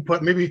only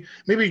input.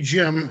 Maybe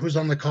Jim, who's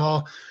on the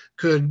call,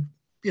 could,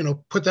 you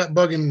know, put that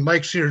bug in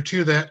Mike's ear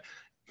too, that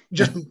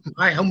just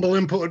my humble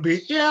input would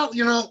be, yeah,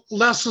 you know,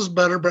 less is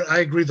better, but I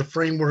agree the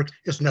framework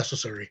is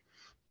necessary.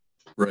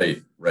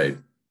 Right, right.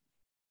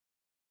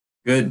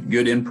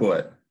 Good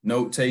input.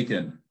 Note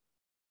taken.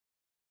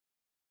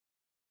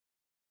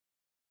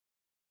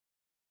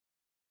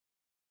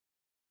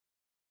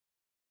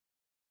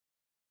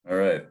 All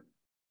right.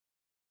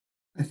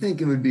 I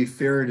think it would be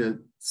fair to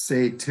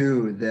say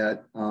too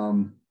that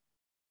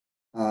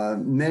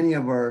many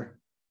of our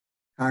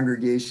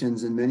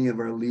congregations and many of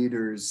our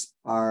leaders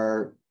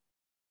are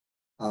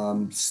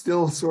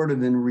still sort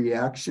of in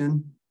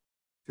reaction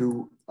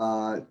to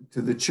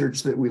the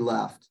church that we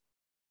left,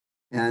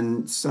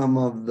 and some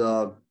of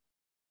the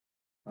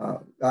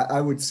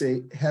I would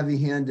say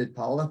heavy-handed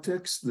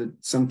politics that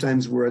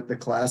sometimes we're at the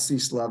Class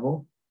East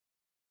level.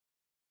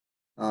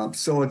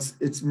 So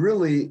it's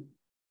really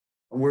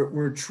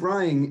we're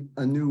trying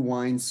a new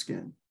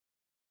wineskin,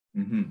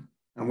 and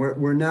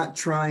we're not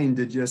trying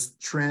to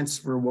just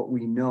transfer what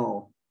we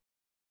know,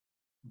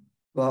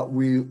 but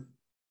we're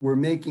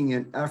making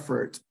an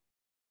effort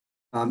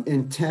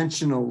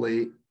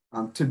intentionally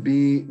to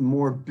be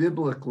more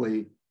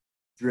biblically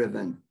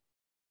driven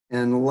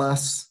and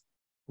less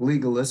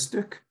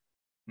legalistic,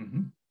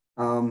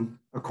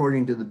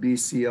 according to the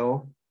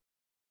BCO.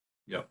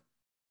 Yep.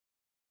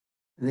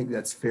 I think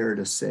that's fair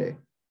to say.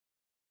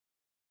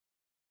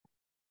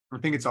 I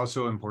think it's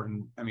also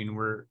important. I mean,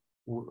 we're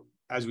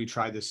as we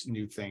try this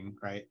new thing,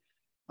 right?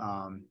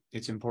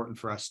 It's important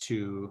for us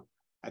to,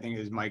 I think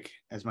as Mike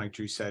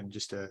Drew said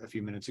just a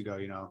few minutes ago,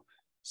 you know,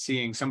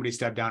 seeing somebody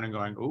step down and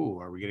going, oh,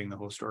 are we getting the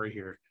whole story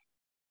here?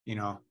 You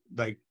know,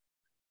 like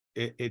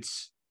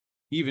it's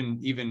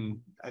even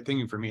I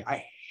think for me,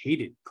 I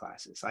hated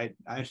classes. I've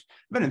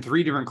been in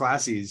 3 different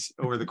classes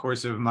over the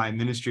course of my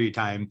ministry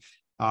time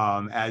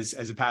as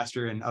a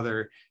pastor and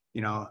other,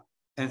 you know,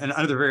 and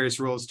other various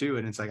roles too.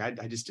 And it's like,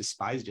 I just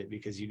despised it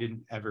because you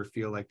didn't ever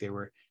feel like they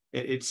were,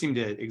 it seemed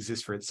to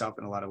exist for itself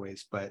in a lot of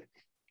ways, but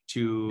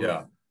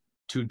to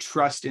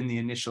trust in the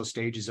initial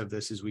stages of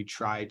this as we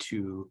try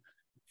to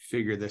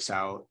figure this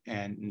out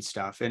and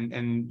stuff.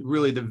 And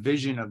really the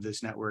vision of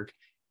this network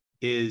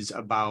is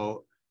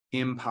about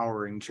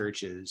empowering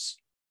churches.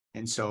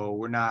 And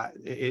so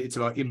it's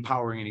about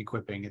empowering and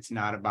equipping. It's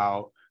not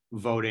about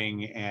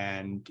voting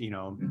and, you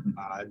know,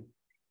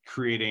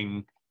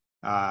 creating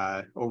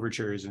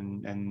overtures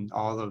and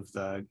all of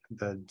the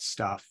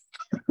stuff,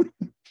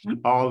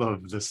 all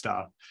of the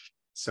stuff.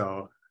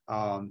 So,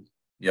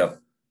 yeah.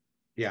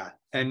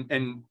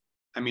 And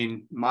I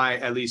mean,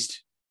 at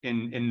least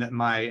in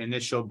my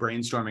initial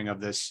brainstorming of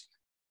this,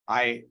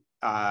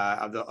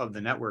 of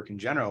the network in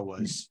general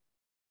was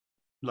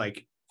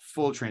like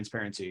full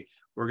transparency.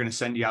 We're going to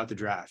send you out the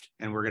draft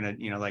and we're going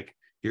to, you know, like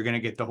you're going to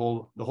get the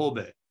whole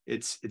bit.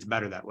 It's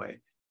better that way.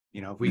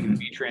 You know, if we can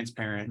be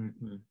transparent,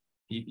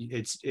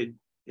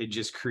 it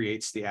just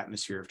creates the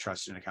atmosphere of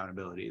trust and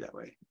accountability that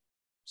way.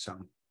 So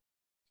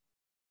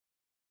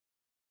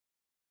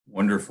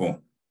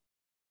Wonderful.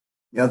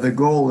 Yeah, the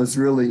goal is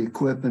really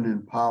equip and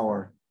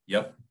empower.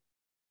 Yep.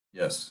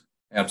 Yes,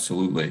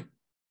 absolutely.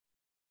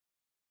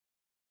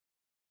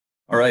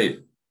 All right,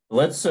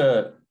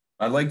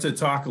 I'd like to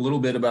talk a little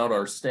bit about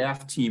our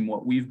staff team,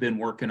 what we've been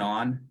working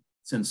on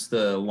since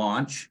the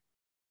launch.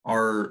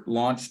 Our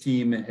launch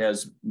team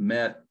has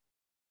met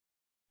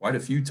quite a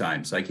few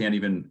times. I can't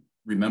even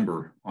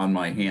remember on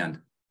my hand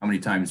how many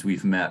times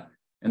we've met.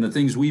 And the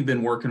things we've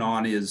been working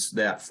on is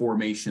that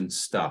formation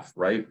stuff,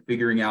 right?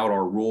 Figuring out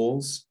our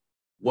roles,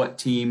 what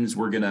teams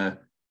we're gonna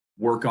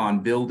work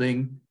on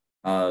building.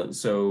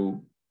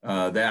 So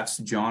that's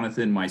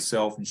Jonathan,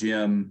 myself,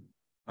 Jim,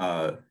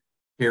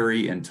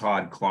 Harry, and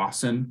Todd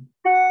Clausen.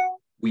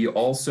 We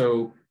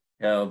also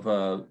have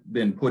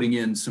been putting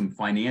in some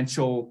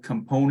financial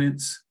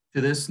components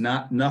to this,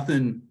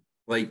 nothing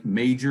like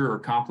major or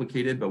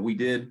complicated, but we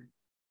did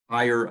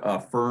hire a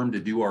firm to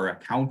do our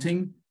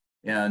accounting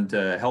and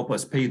help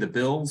us pay the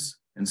bills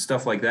and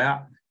stuff like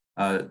that.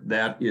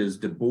 That is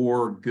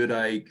DeBoer,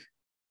 Goodike,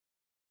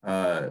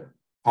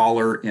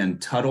 Holler,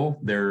 and Tuttle.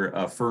 They're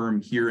a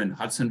firm here in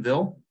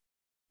Hudsonville.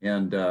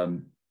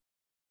 And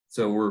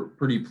so we're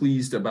pretty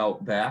pleased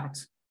about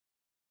that.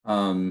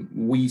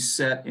 We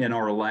set in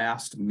our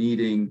last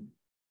meeting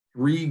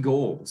 3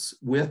 goals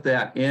with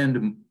that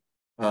end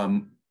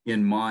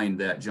in mind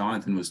that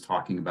Jonathan was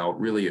talking about,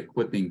 really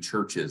equipping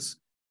churches.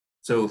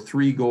 So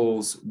 3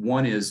 goals.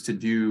 One is to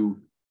do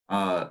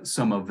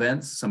some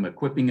events, some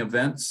equipping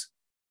events,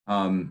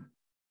 or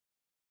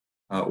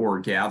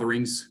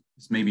gatherings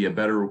is maybe a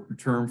better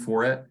term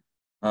for it.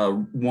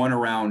 One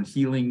around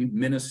healing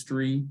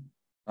ministry,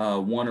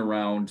 one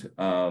around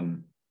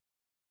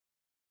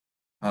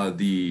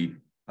the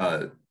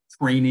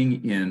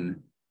training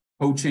in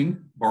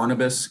coaching,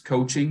 Barnabas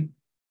coaching.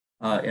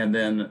 And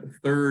then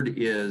third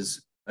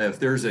is if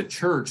there's a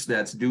church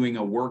that's doing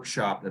a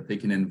workshop that they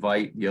can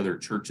invite the other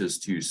churches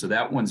to. So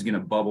that one's going to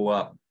bubble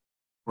up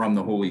from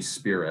the Holy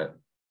Spirit.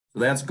 So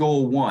that's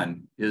goal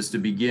 1, is to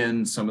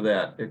begin some of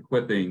that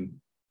equipping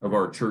of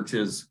our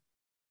churches.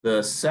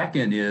 The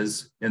second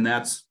is, and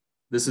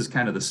this is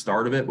kind of the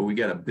start of it, but we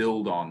got to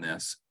build on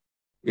this,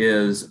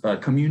 is a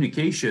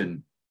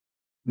communication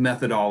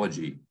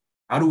methodology.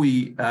 How do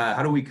we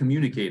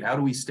communicate? How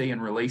do we stay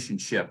in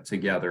relationship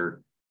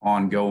together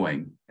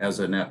ongoing as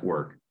a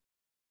network?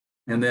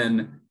 And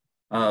then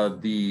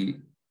the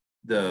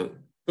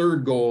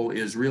third goal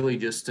is really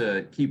just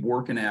to keep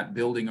working at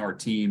building our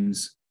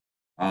teams,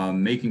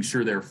 making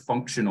sure they're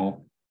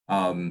functional,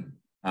 by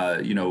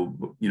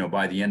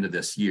the end of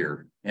this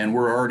year. And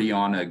we're already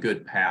on a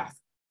good path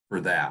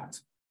for that.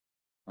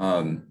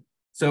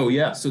 So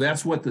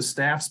that's what the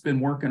staff's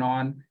been working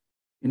on.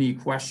 Any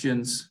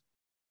questions,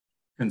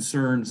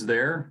 concerns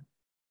there?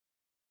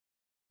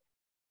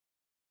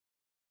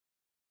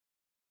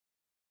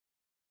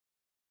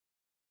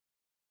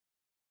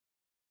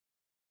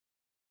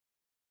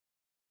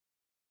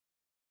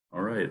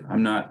 All right,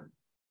 I'm not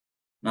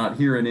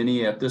hearing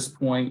any at this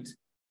point.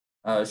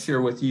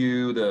 Share with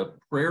you the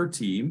prayer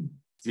team,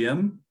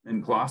 Jim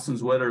and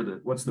Clausen's.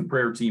 What's the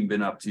prayer team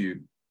been up to?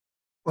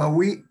 Well,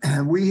 we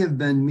have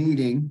been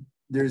meeting.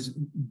 There's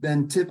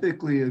been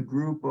typically a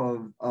group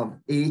of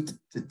 8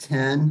 to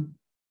 10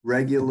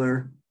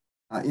 regular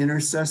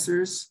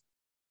intercessors,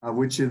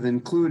 which have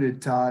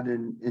included Todd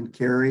and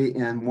Carrie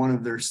and one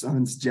of their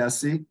sons,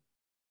 Jesse.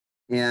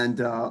 And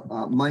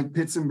Mike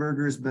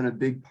Pitzenberger has been a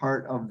big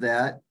part of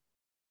that,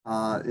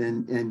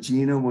 and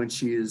Gina when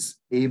she is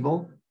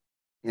able.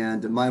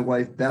 And my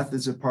wife, Beth,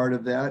 is a part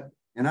of that.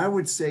 And I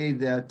would say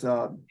that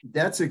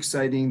that's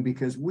exciting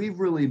because we've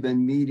really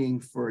been meeting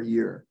for a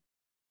year.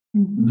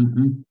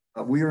 Mm-hmm.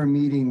 We were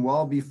meeting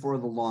well before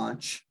the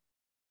launch,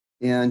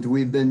 and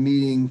we've been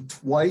meeting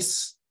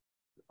twice,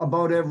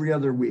 about every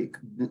other week,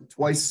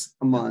 twice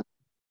a month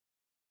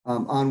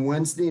on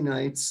Wednesday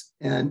nights.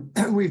 And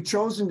we've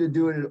chosen to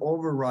do it at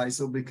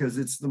Overijssel because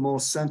it's the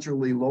most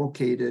centrally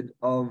located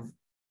of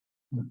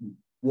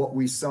what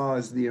we saw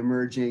as the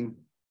emerging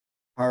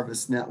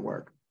Harvest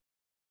Network.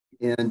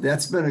 And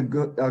that's been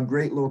a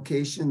great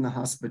location. The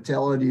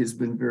hospitality has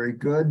been very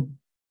good.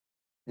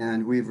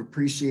 And we've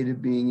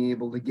appreciated being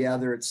able to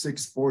gather at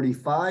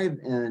 6:45,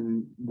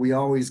 and we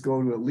always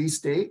go to at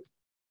least 8.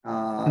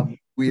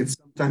 We have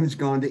sometimes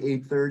gone to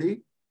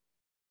 8:30.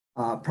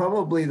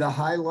 Probably the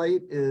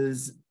highlight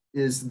is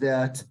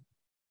that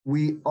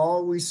we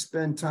always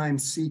spend time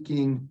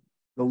seeking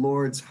the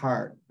Lord's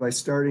heart by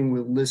starting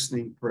with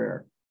listening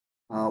prayer.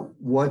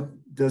 What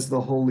does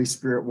the Holy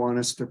Spirit want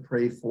us to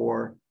pray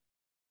for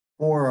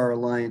our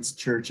Alliance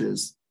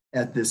churches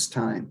at this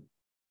time?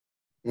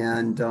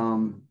 And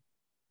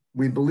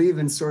we believe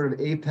in sort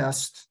of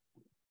APEST,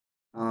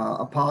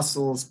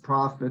 apostles,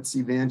 prophets,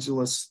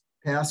 evangelists,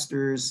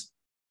 pastors,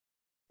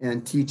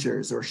 and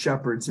teachers, or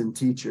shepherds and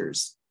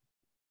teachers,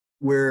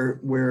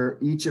 where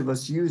each of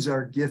us use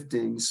our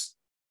giftings,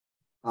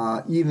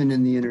 even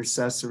in the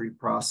intercessory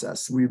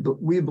process. We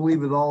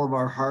believe with all of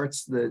our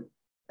hearts that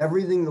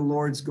everything the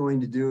Lord's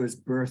going to do is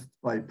birthed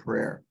by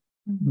prayer.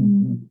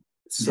 Mm-hmm.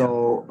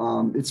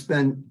 So it's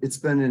been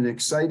an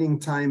exciting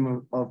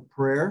time of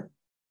prayer.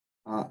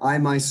 I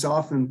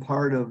myself am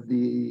part of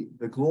the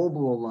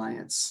Global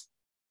Alliance,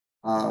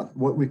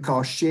 what we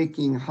call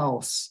Shaking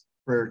House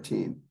prayer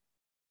team.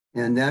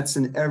 And that's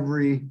an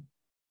every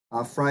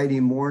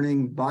Friday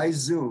morning by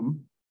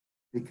Zoom,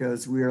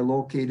 because we are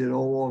located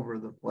all over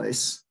the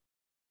place.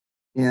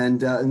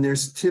 And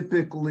there's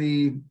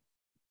typically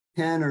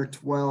 10 or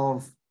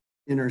 12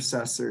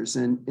 intercessors,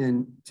 and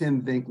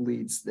Tim Vink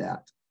leads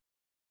that.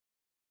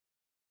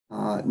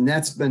 And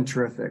that's been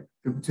terrific.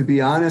 To be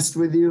honest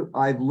with you,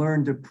 I've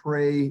learned to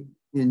pray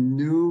in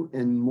new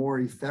and more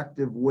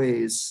effective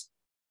ways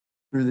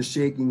through the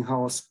Shaking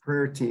House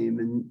prayer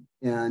team,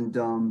 and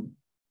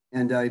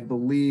I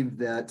believe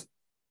that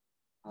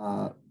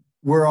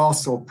we're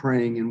also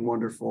praying in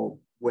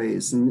wonderful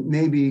ways. And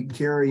maybe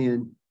Carrie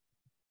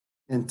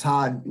and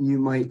Todd, you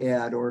might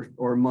add,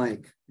 or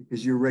Mike,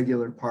 because you're a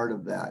regular part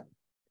of that.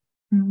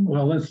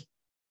 Well, it's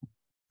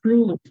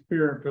truly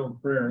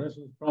spirit-filled prayer. This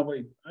is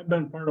probably, I've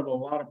been part of a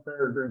lot of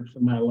prayer groups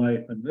in my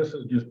life, and this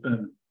has just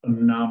been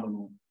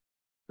phenomenal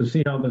to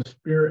see how the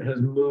Spirit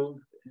has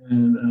moved,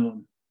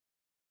 and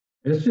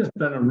it's just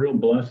been a real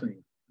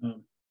blessing.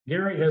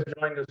 Gary has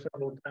joined us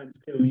several times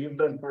too. You've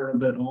been part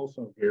of it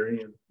also,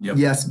 Gary. And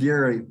Yes,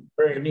 Gary.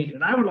 very neat.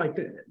 And I would like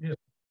to just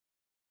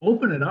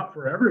open it up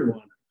for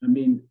everyone. I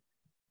mean,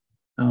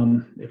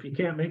 if you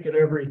can't make it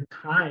every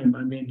time,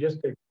 I mean,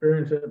 just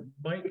experience it.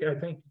 Mike, I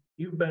think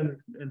you've been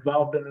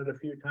involved in it a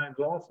few times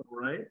also,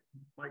 right?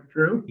 Mike,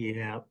 true?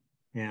 Yeah.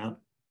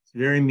 It's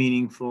very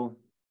meaningful.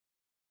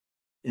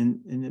 And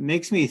it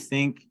makes me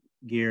think,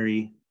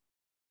 Gary,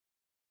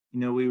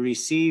 we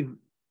receive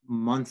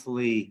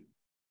monthly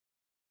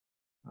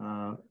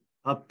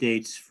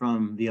updates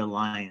from the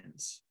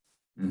Alliance.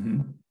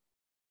 Mm-hmm.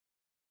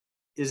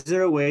 Is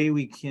there a way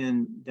we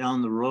can,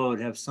 down the road,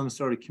 have some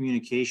sort of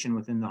communication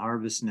within the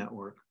Harvest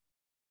Network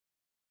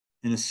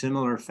in a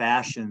similar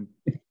fashion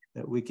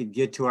that we could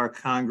get to our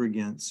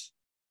congregants?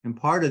 And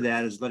part of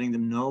that is letting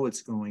them know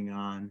what's going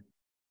on.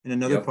 And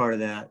another part of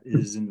that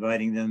is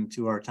inviting them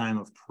to our time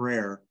of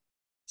prayer,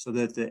 so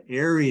that the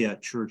area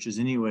churches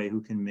anyway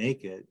who can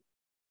make it,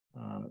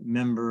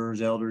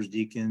 members, elders,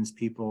 deacons,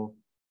 people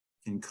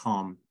can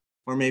come.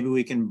 Or maybe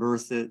we can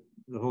birth it,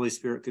 the Holy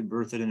Spirit could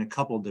birth it in a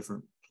couple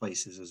different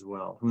places as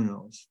well. Who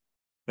knows?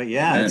 But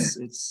yeah, I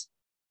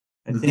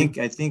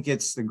think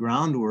it's the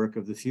groundwork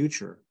of the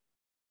future.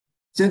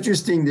 It's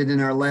interesting that in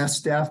our last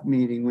staff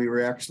meeting, we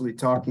were actually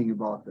talking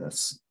about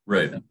this.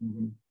 Right.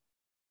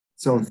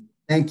 So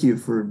thank you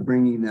for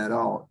bringing that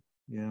out.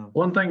 Yeah.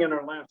 One thing in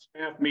our last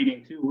staff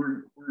meeting too,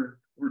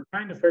 we're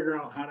trying to figure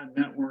out how to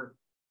network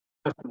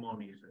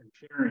testimonies and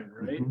sharing,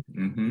 right?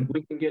 Mm-hmm.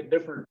 We can get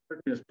different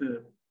churches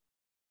to,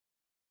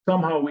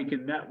 somehow we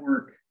can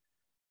network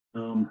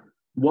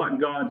what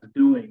God's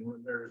doing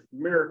when there's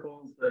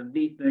miracles and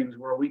neat things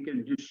where we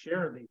can just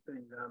share these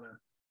things on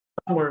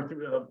somewhere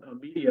through a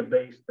media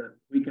base that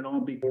we can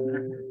all be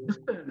connected.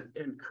 Just to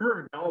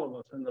encourage all of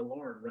us in the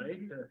Lord,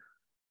 right? To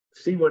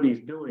see what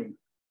He's doing.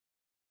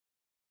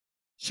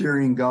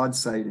 Sharing God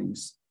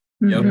sightings.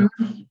 Yep.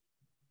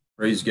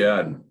 Praise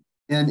God.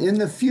 And in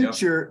the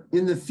future,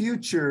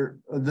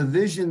 the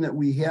vision that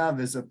we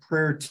have as a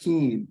prayer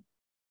team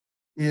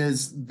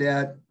is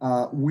that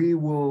we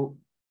will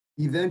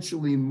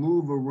eventually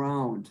move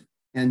around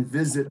and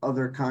visit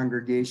other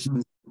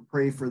congregations,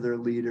 pray for their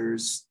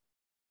leaders.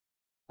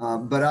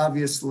 But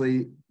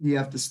obviously, you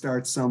have to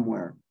start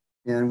somewhere.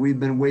 And we've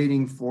been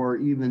waiting for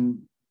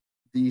even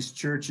these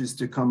churches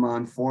to come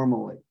on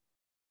formally.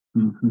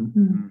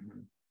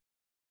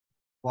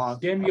 Wow.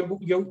 Jim,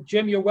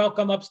 you're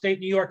welcome upstate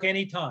New York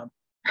anytime.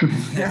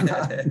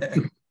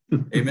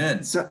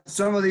 Amen. So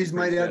some of these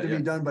might have to be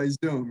done by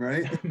Zoom,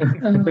 right?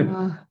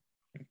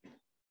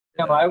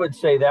 I would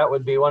say that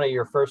would be one of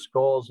your first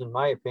goals, in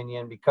my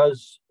opinion,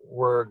 because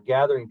we're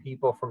gathering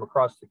people from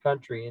across the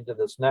country into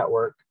this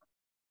network.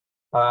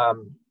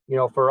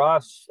 For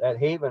us at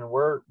Haven,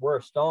 we're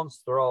a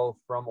stone's throw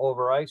from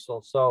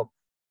Overijssel, so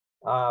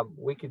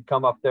we could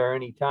come up there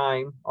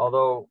anytime,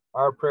 although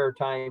our prayer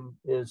time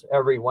is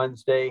every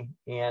Wednesday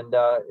and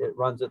it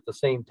runs at the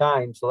same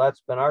time. So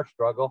that's been our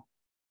struggle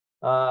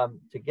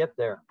to get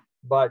there.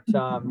 But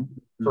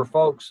for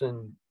folks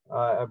in,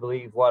 I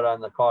believe,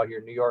 on the call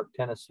here, New York,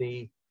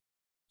 Tennessee,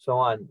 so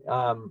on,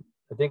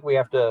 I think we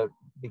have to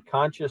be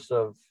conscious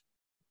of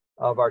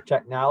our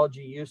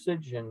technology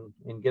usage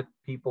and get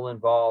people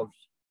involved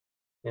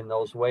in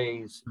those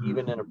ways,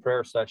 even in a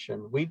prayer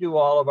session. We do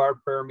all of our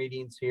prayer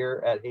meetings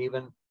here at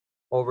Haven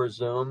over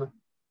Zoom.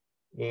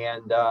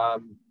 And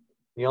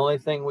the only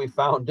thing we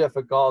found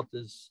difficult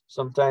is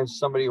sometimes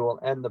somebody will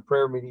end the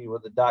prayer meeting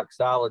with a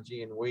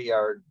doxology, and we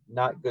are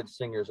not good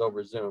singers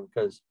over Zoom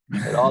because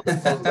it all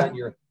depends on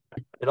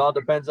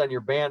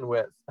your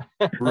bandwidth.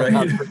 Right.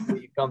 How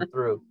quickly you come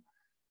through.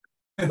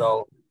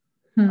 So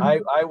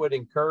I would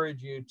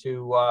encourage you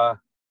to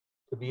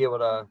be able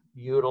to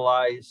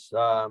utilize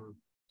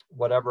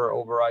whatever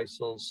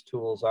Overijssel's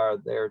tools are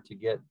there to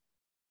get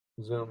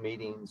Zoom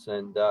meetings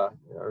and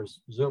or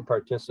Zoom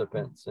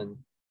participants, and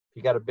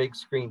you got a big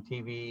screen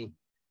TV,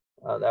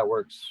 that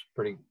works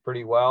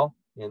pretty well.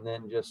 And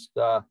then just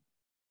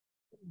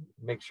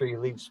make sure you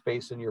leave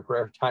space in your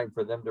prayer time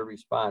for them to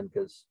respond,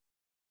 because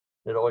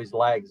it always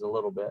lags a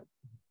little bit.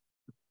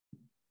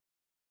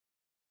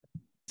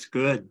 It's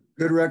good.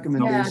 Good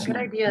recommendation. Yeah, good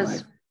ideas.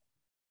 Mike.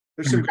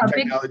 There's some good A big-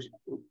 technology.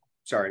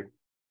 Sorry.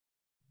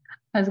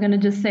 I was going to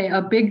just say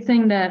a big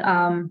thing that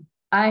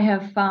I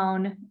have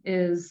found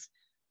is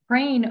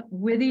praying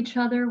with each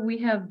other. We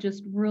have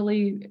just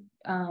really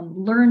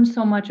learned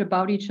so much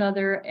about each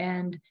other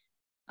and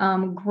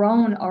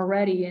grown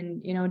already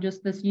in, you know,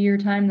 just this year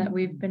time that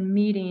we've been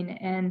meeting,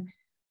 and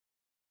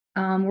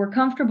we're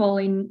comfortable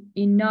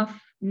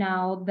enough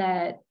now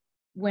that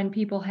when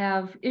people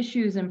have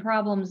issues and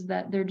problems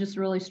that they're just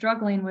really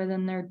struggling with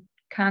in their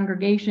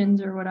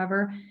congregations or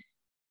whatever,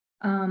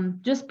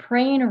 just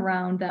praying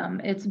around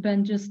them. It's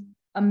been just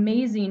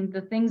amazing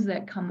the things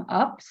that come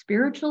up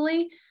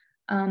spiritually,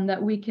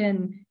 that we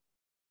can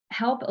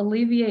help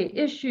alleviate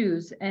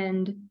issues,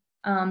 and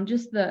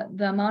just the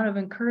amount of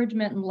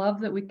encouragement and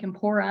love that we can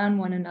pour on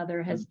one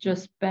another has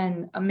just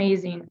been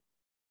amazing.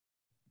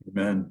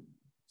 Amen.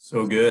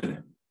 So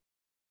good.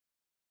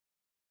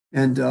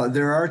 And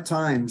there are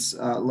times,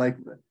 like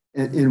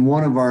in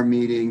one of our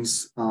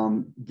meetings,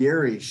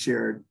 Gary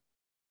shared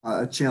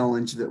a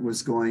challenge that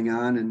was going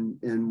on,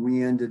 and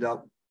we ended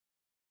up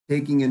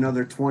taking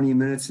another 20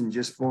 minutes and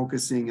just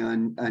focusing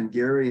on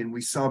Gary, and we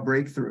saw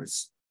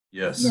breakthroughs.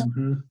 Yes. Yeah.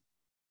 Mm-hmm.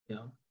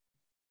 Yeah.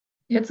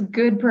 It's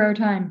good prayer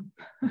time.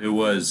 It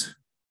was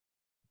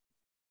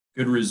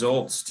good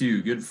results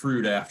too. Good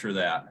fruit after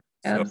that.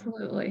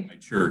 Absolutely. My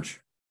church.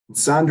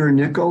 Sandra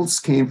Nichols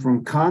came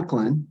from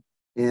Conklin,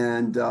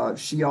 and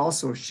she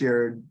also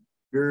shared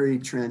very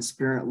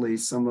transparently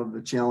some of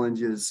the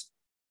challenges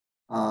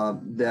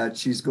that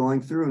she's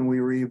going through, and we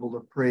were able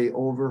to pray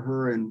over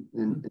her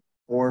and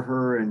for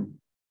her, and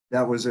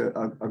that was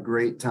a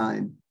great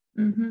time.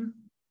 Mm-hmm.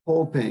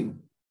 Hoping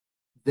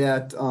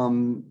that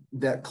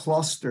that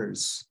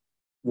clusters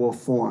will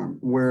form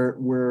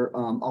where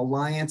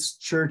alliance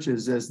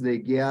churches, as they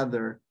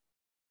gather,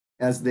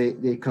 as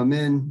they come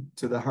in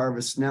to the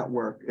Harvest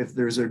Network, if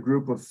there's a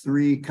group of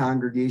 3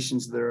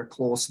 congregations that are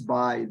close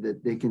by,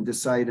 that they can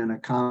decide on a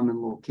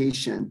common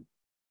location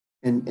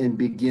and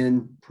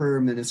begin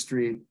prayer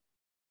ministry,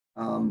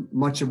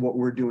 much of what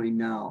we're doing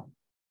now,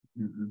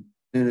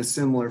 in a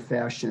similar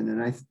fashion.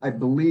 And I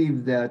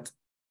believe that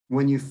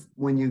when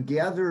you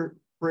gather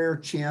prayer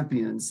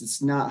champions,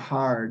 it's not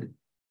hard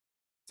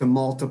to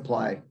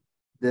multiply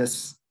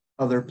this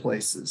other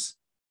places.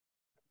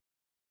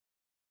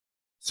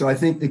 So I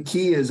think the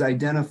key is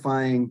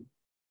identifying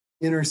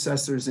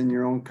intercessors in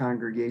your own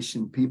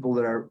congregation, people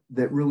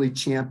that really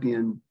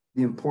champion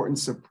the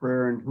importance of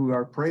prayer and who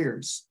are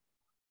prayers.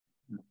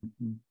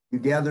 You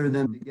gather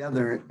them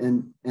together,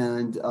 and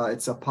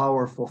it's a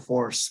powerful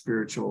force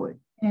spiritually.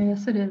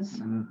 Yes, it is.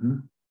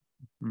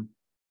 Mm-hmm.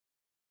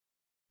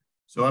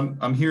 So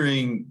I'm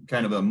hearing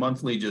kind of a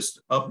monthly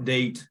just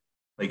update,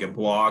 like a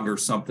blog or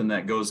something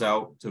that goes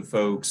out to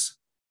folks,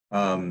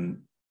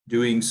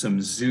 doing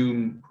some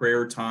Zoom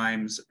prayer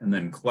times and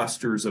then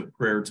clusters of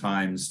prayer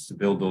times to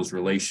build those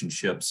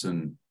relationships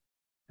and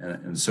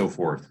so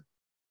forth.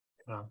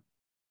 Yeah,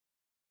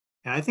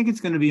 I think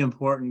it's going to be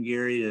important,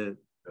 Gary, to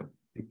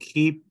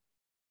keep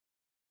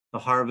the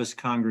Harvest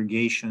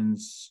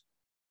congregations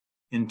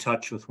in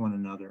touch with one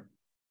another.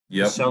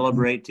 Yep.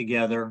 Celebrate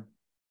together.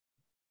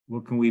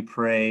 What can we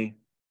pray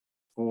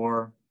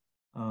for?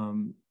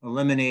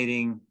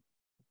 Eliminating,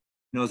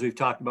 as we've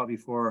talked about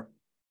before,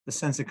 the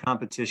sense of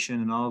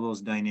competition and all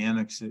those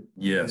dynamics that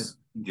get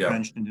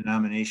entrenched in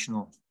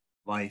denominational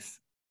life.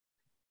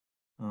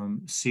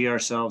 See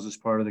ourselves as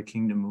part of the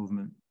kingdom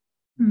movement.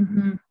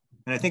 Mm-hmm.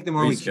 And I think the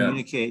more we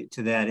communicate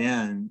to that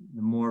end,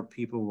 the more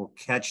people will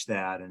catch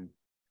that, and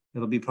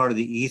it'll be part of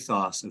the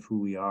ethos of who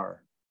we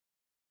are.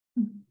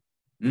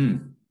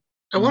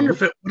 I wonder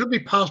if would it be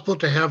possible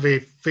to have a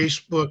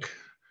Facebook,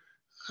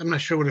 I'm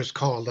not sure what it's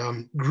called,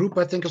 group,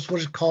 I think is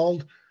what it's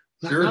called.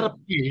 Not a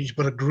page,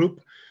 but a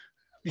group.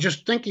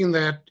 Just thinking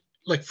that,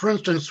 like, for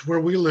instance, where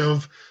we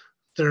live,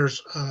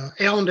 there's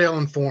Allendale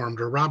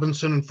Informed or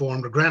Robinson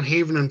Informed or Grand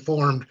Haven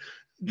Informed,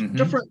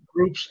 different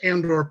groups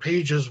and or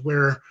pages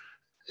where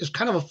it's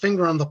kind of a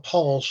finger on the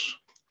pulse.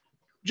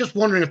 Just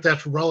wondering if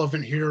that's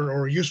relevant here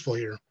or useful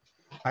here.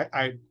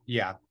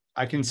 Yeah,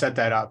 I can set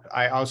that up.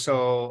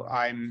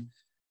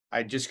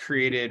 I just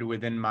created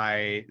within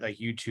my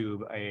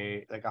YouTube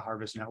a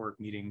Harvest Network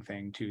meeting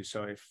thing too.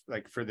 So if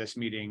for this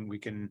meeting we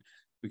can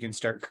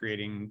start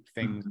creating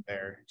things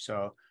there.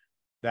 So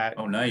that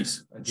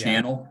nice. A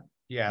channel.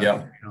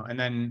 Yeah. And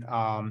then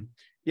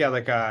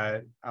like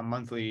a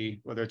monthly,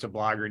 whether it's a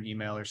blog or an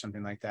email or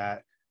something like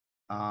that.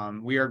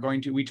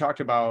 We talked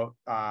about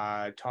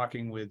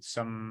talking with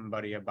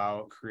somebody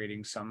about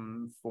creating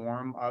some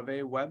form of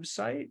a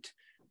website.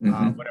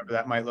 Whatever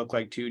that might look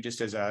like too, just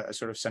as a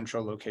sort of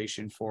central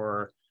location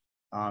for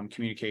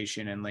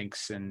communication and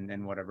links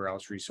and whatever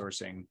else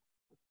resourcing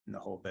in the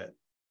whole bit.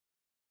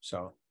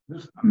 So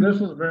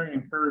This is very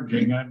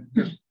encouraging.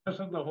 This is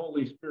the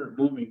Holy Spirit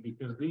moving,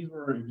 because these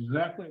were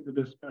exactly the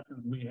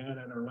discussions we had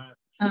at our last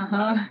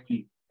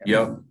week.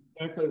 Yep.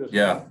 Exactly the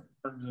yeah.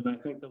 Words, and I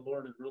think the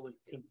Lord is really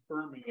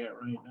confirming it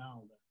right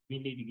now that we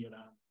need to get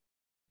on.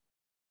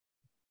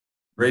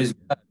 Praise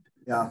God.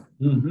 Yeah.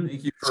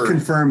 Thank you for it's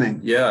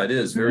confirming. Yeah, it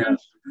is very.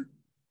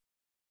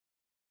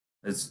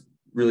 It's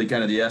really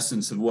kind of the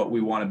essence of what we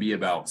want to be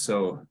about.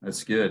 So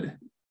that's good.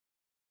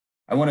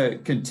 I want to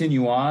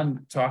continue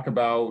on, talk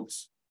about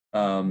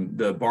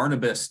the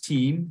Barnabas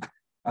team.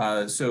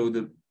 So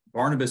the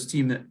Barnabas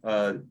team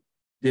that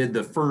did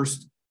the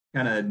first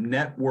kind of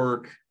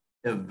network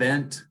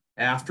event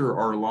after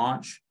our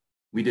launch.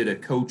 We did a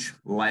coach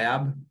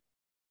lab.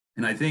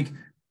 And I think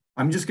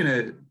I'm just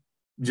gonna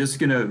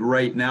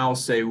right now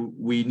say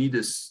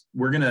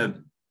we're gonna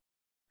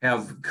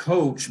have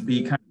coach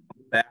be kind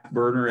of back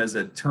burner as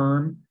a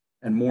term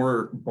and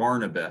more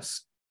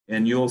Barnabas.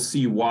 And you'll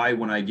see why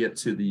when I get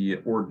to the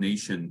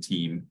ordination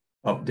team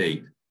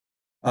update.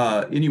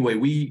 Anyway,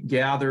 we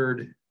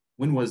gathered,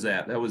 when was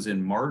that? That was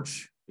in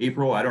March,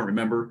 April, I don't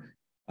remember.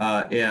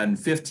 And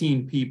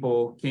 15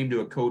 people came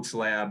to a coach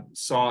lab,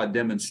 saw a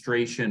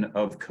demonstration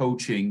of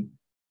coaching,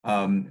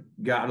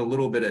 got a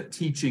little bit of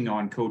teaching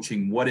on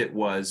coaching, what it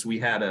was. We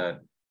had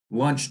a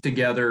lunch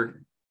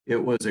together.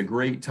 It was a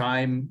great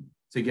time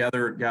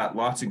together, got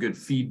lots of good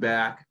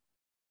feedback.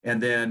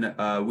 And then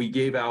we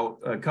gave out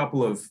a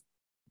couple of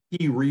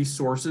key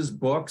resources,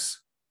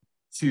 books,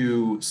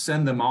 to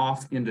send them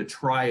off into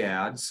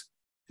triads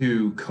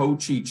to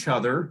coach each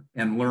other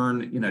and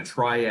learn in a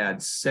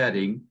triad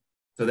setting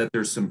so that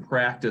there's some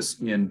practice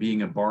in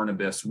being a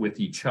Barnabas with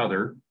each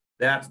other.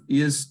 That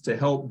is to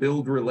help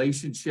build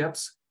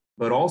relationships,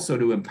 but also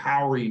to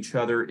empower each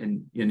other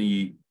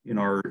in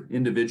our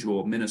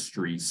individual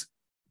ministries.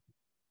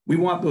 We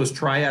want those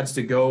triads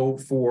to go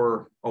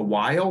for a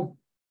while.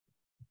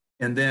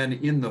 And then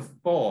in the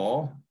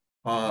fall,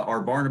 our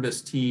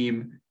Barnabas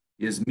team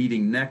is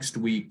meeting next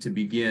week to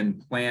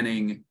begin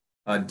planning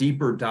a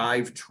deeper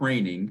dive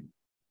training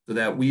so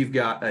that we've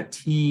got a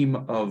team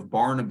of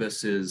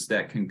Barnabases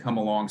that can come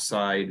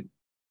alongside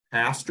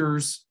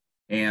pastors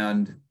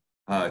and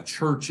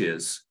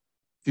churches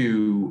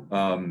to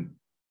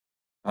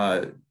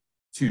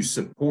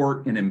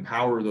support and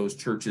empower those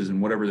churches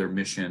in whatever their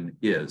mission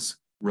is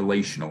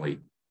relationally.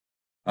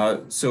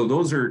 So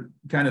those are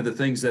kind of the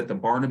things that the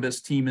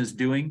Barnabas team is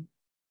doing.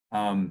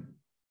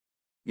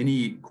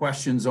 Any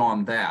questions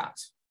on that?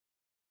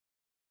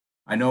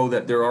 I know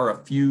that there are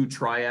a few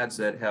triads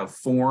that have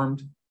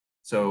formed,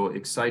 so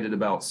excited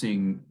about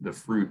seeing the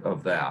fruit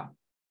of that.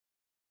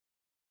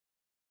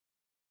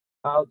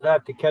 I'll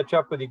have to catch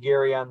up with you,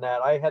 Gary, on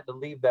that. I had to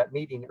leave that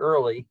meeting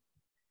early,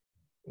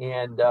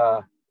 and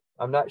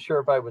I'm not sure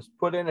if I was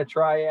put in a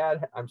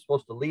triad. I'm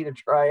supposed to lead a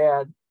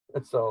triad,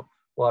 so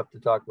we'll have to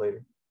talk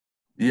later.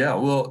 Yeah,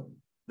 well,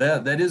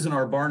 that isn't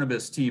our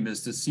Barnabas team,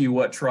 is to see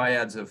what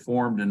triads have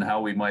formed and how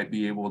we might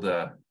be able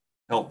to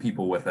help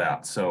people with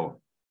that.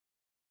 So,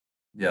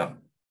 yeah.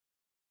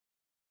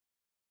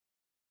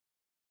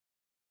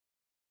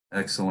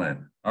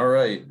 Excellent. All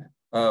right.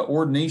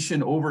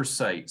 Ordination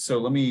oversight. So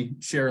let me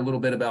share a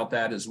little bit about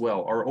that as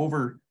well.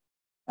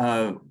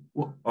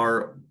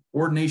 Our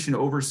ordination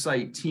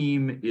oversight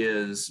team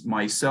is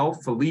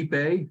myself,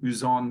 Felipe,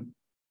 who's on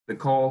the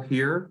call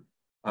here,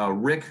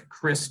 Rick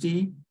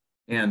Christie,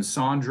 and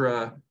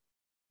Sandra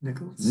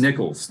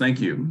Nichols, thank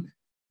you.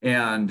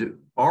 And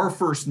our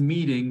first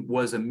meeting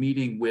was a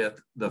meeting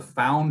with the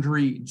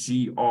Foundry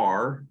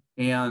GR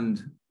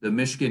and the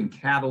Michigan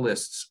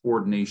Catalysts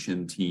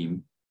ordination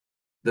team.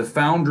 The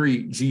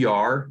Foundry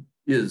GR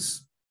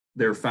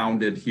they're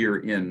founded here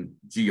in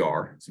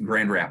GR, it's in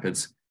Grand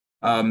Rapids.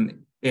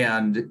 And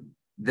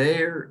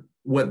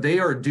what they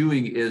are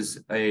doing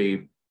is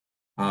a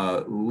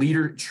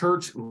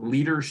church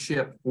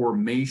leadership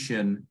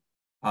formation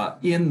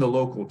in the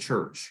local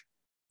church.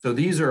 So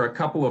these are a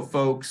couple of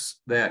folks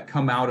that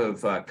come out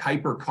of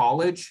Kuiper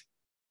College,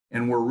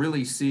 and we're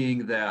really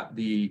seeing that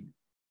the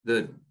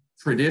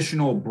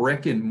traditional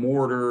brick and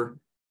mortar,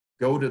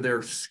 go to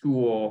their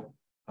school,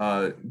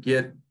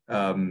 get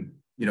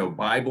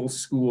Bible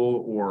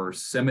school or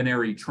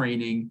seminary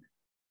training.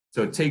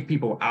 So take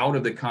people out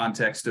of the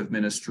context of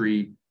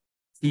ministry,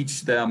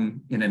 teach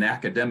them in an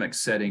academic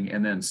setting,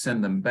 and then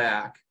send them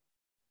back,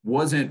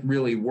 wasn't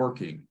really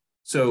working.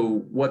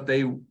 So what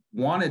they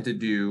wanted to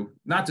do,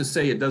 not to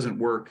say it doesn't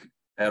work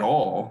at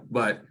all,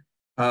 but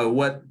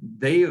what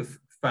they have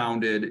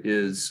founded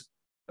is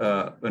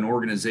an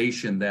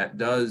organization that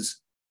does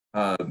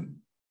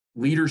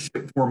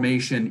leadership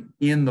formation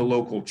in the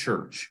local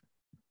church.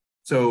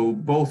 So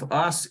both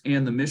us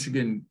and the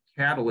Michigan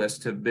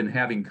Catalyst have been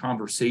having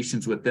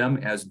conversations with them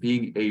as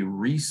being a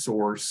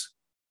resource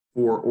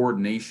for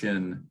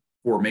ordination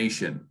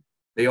formation.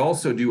 They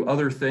also do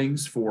other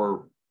things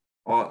for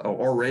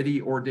already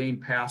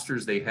ordained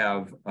pastors. They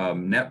have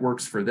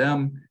networks for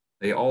them.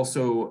 They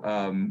also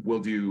will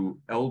do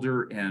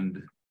elder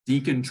and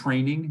deacon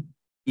training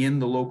in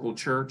the local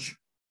church.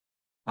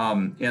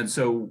 And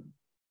so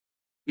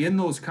in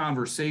those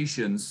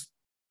conversations,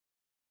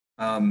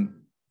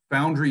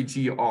 Foundry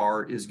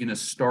GR is going to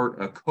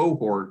start a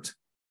cohort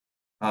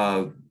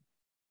in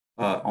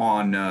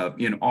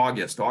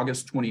August.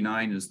 August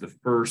 29 is the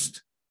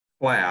first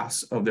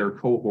class of their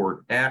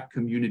cohort at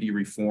Community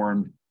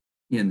Reformed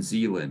in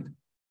Zeeland.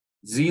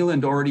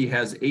 Zeeland already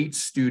has 8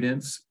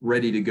 students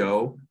ready to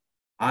go.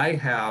 I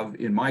have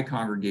in my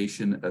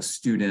congregation a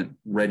student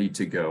ready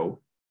to go.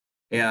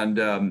 And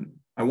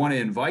I want to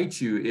invite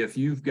you, if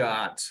you've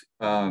got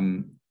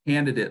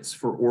candidates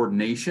for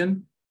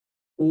ordination,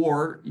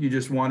 or you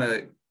just want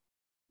to,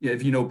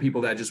 if you know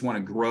people that just want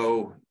to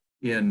grow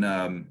in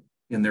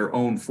their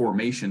own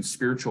formation,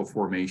 spiritual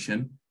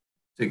formation,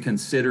 to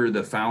consider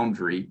the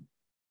Foundry.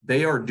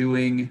 They are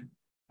doing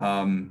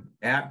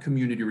at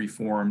Community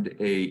Reformed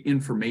a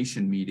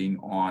information meeting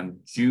on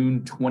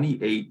June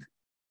 28th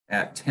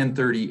at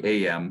 10:30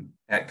 a.m.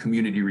 at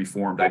Community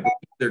Reformed. I believe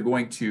they're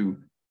going to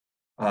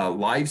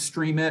live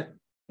stream it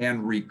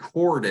and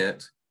record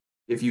it.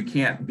 If you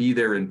can't be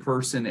there in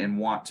person and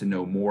want to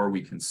know more,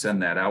 we can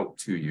send that out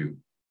to you.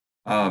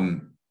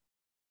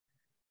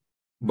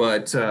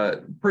 But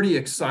pretty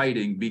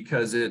exciting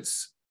because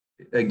it's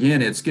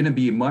going to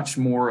be much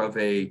more of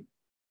a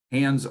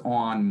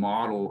hands-on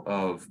model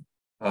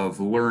of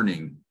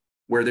learning,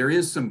 where there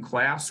is some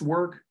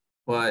classwork,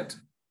 but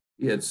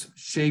it's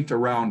shaped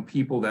around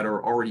people that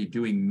are already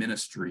doing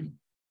ministry.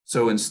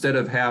 So instead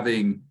of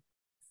having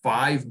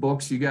 5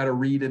 books you got to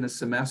read in a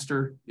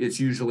semester, it's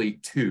usually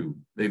 2.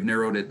 They've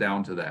narrowed it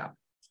down to that.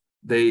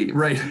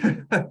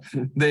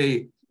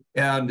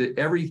 And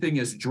everything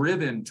is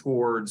driven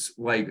towards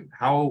like,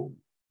 how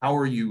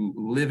are you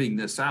living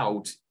this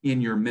out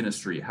in your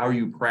ministry? How are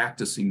you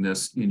practicing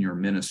this in your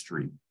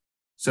ministry?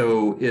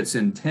 So it's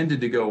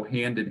intended to go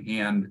hand in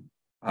hand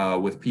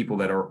with people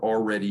that are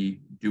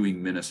already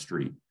doing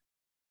ministry.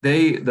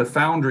 The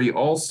Foundry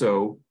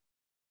also,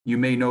 you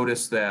may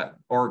notice that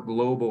ARC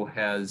Global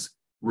has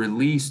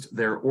released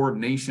their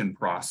ordination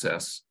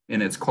process,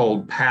 and it's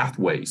called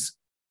Pathways.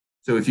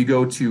 So if you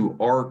go to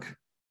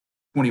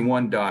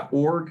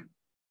arc21.org.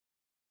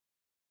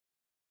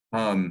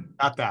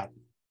 Not that.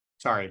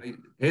 Sorry.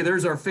 Hey,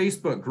 there's our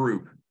Facebook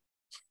group.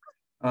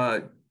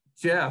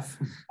 Jeff.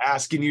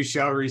 Ask and you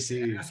shall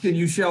receive. Ask and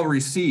you shall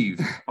receive.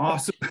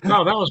 Awesome.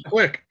 Wow, that was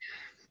quick.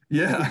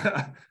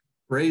 Yeah.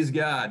 Praise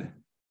God.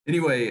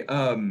 Anyway,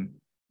 the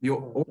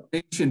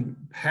ordination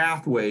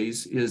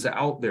Pathways is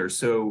out there.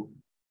 So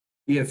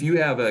if you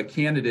have a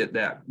candidate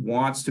that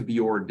wants to be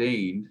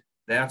ordained,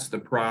 that's the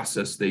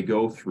process they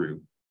go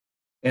through.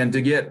 And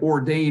to get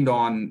ordained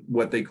on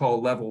what they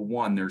call level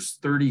 1, there's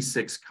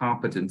 36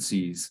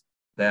 competencies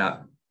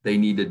that they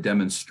need to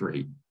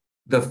demonstrate.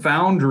 The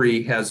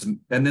Foundry has,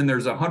 and then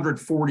there's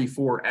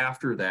 144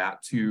 after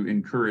that to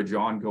encourage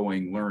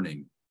ongoing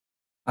learning.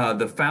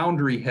 The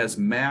Foundry has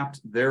mapped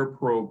their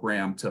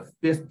program to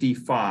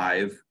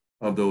 55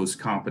 of those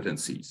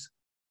competencies.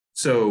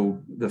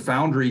 So the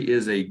Foundry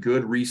is a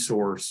good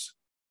resource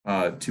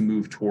to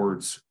move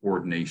towards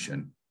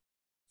ordination.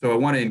 So I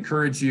want to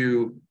encourage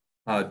you,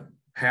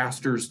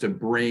 pastors, to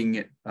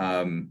bring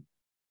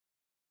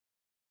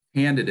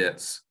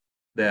candidates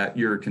that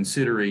you're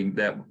considering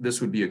that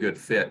this would be a good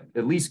fit.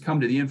 At least come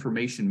to the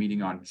information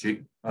meeting on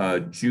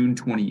June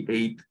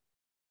 28th,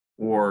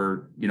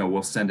 or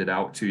we'll send it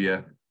out to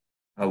you.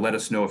 Let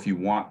us know if you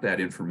want that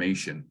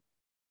information.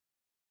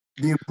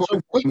 The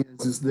important thing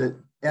is that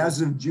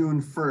as of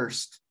June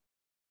 1st,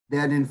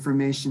 that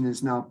information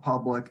is now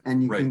public,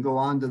 and you can go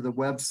onto the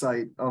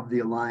website of the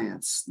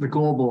Alliance, the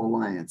Global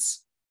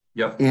Alliance.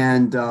 Yep.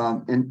 And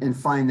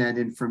find that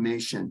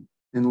information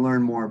and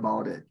learn more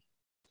about it.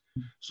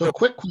 So a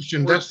quick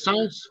question, that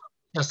sounds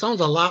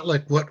a lot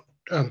like what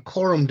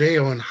Coram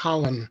Deo in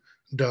Holland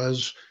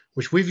does,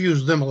 which we've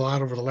used them a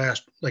lot over the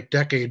last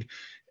decade.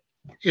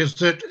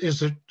 Is it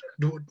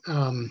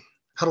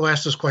how do I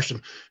ask this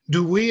question?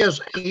 Do we as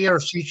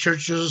ARC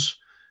churches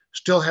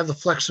still have the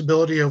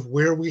flexibility of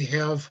where we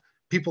have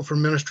people for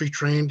ministry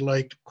trained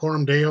like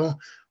Coram Deo,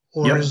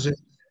 or is it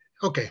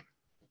okay?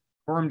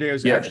 Coram Deo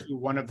is actually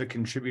one of the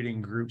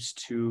contributing groups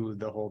to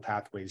the whole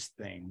Pathways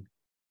thing,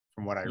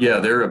 from what I read. Yeah,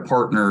 they're a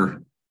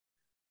partner.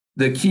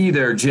 The key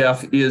there,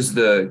 Jeff, is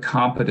the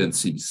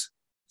competencies.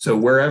 So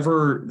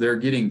wherever they're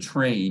getting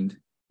trained,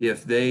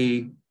 if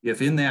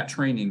in that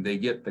training they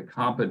get the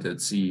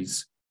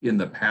competencies in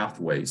the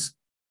Pathways.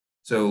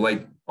 So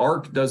like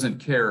ARC doesn't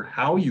care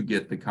how you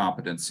get the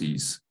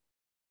competencies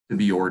to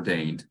be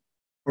ordained.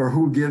 Or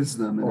who gives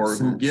them.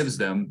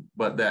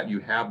 But that you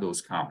have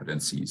those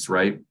competencies,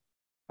 right?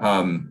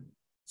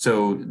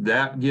 So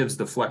that gives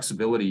the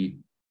flexibility,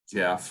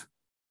 Jeff.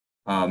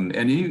 And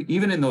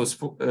even in those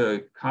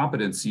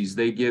competencies,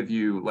 they give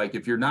you, like,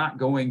 if you're not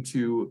going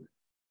to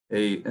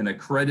an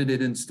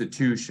accredited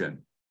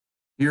institution,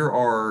 here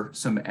are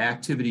some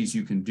activities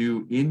you can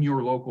do in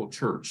your local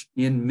church,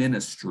 in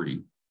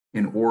ministry,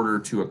 in order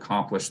to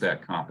accomplish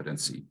that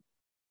competency.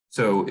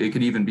 So it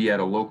could even be at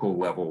a local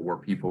level where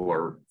people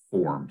are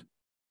formed.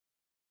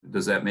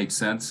 Does that make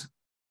sense?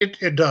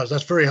 It does.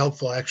 That's very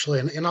helpful, actually.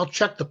 And I'll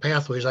check the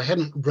pathways. I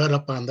hadn't read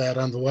up on that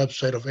on the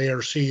website of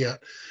ARC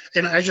yet.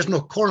 And I just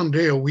know Coram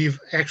Deo, we've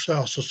actually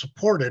also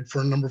supported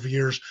for a number of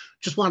years.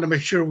 Just wanted to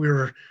make sure we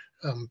were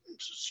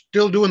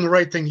still doing the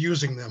right thing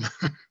using them.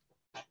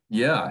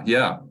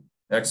 Yeah.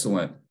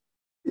 Excellent.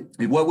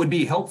 What would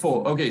be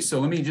helpful? Okay, so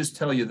let me just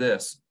tell you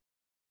this.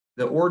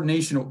 The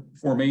ordination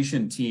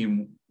formation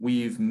team,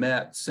 we've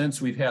met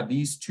since we've had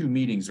these two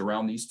meetings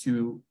around these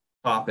two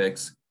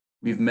topics.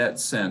 We've met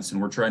since, and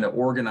we're trying to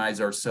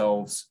organize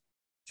ourselves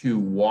to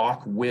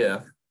walk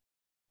with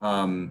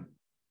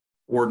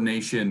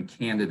ordination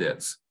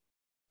candidates.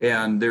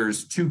 And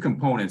there's two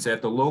components.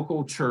 At the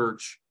local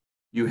church,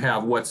 you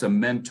have what's a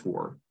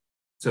mentor.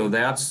 So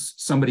that's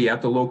somebody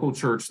at the local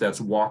church that's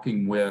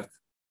walking with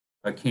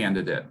a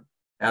candidate.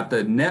 At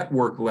the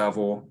network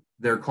level,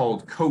 they're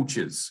called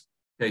coaches.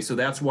 Okay, so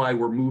that's why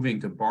we're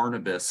moving to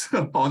Barnabas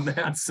on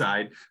that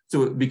side.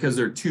 So because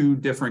there are two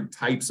different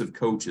types of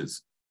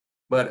coaches.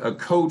 But a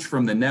coach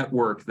from the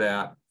network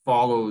that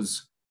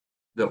follows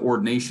the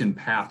ordination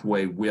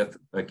pathway with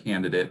a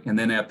candidate. And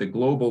then at the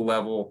global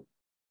level,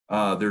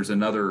 there's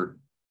another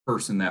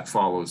person that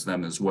follows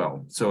them as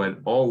well. So at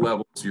all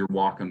levels, you're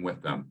walking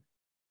with them.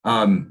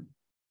 And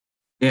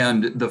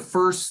the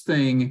first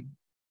thing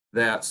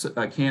that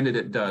a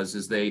candidate does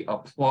is they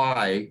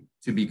apply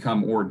to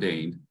become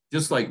ordained.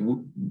 Just like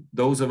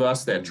those of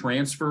us that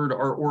transferred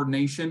our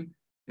ordination,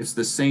 it's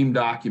the same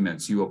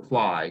documents. You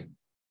apply.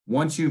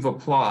 Once you've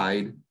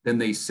applied, then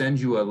they send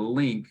you a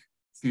link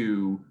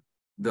to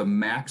the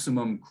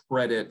maximum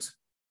credit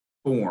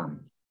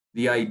form.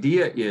 The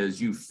idea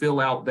is you fill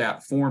out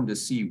that form to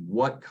see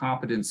what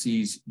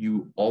competencies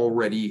you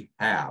already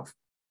have.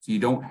 So you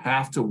don't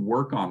have to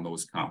work on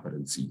those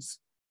competencies.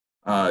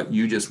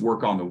 You just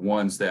work on the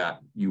ones that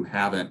you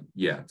haven't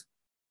yet.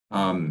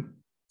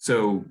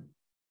 So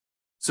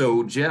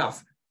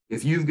Jeff,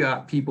 if you've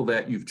got people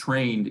that you've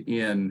trained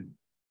in,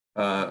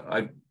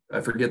 I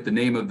forget the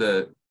name of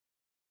the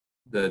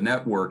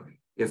network,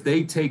 if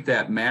they take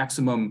that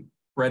maximum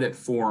credit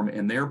form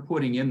and they're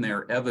putting in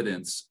their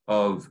evidence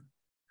of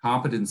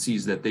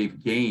competencies that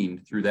they've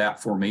gained through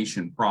that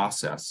formation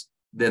process,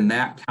 then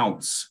that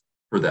counts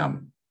for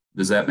them.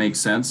 Does that make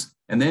sense?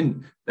 And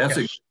then that's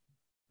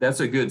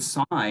a good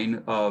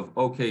sign of,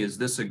 okay, is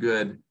this a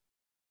good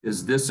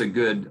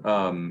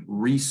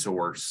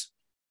resource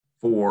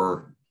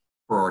for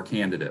our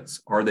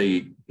candidates? Are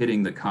they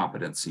hitting the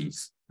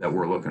competencies that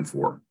we're looking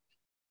for?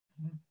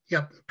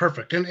 Yep,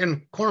 perfect.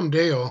 And Coram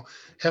Deo,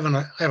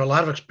 I have a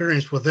lot of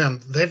experience with them.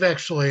 They've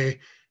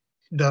actually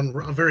done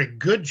a very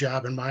good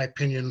job, in my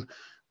opinion,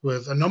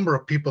 with a number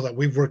of people that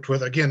we've worked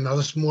with. Again, now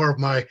this is more of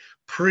my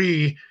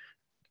pre-ARC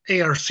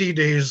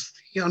days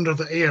under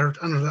the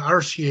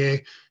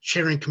RCA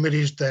sharing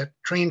committees that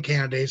train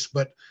candidates.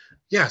 But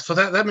yeah, so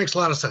that makes a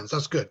lot of sense.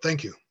 That's good.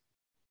 Thank you.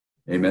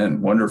 Amen.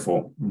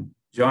 Wonderful.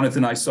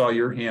 Jonathan, I saw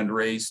your hand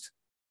raised.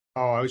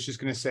 Oh, I was just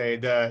going to say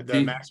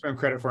the maximum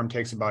credit form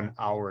takes about an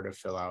hour to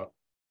fill out.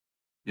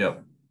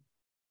 Yep.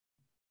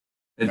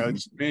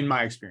 That's in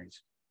my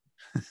experience.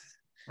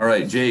 All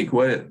right, Jake,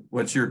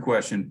 what's your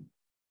question?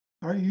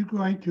 Are you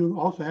going to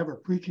also have a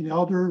preaching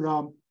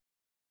elder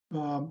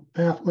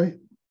pathway?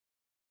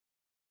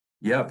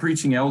 Yeah,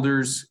 preaching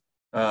elders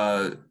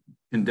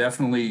can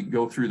definitely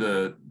go through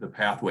the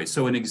pathway.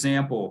 So an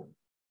example,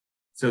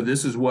 so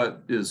this is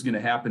what is going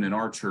to happen in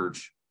our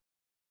church.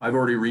 I've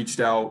already reached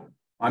out.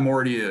 I'm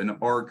already an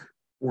ARC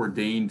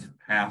ordained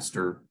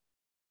pastor,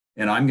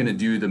 and I'm going to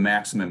do the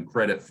maximum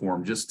credit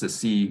form just to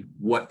see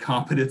what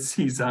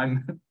competencies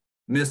I'm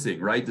missing,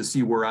 right? To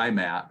see where I'm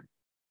at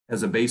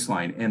as a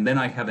baseline. And then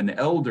I have an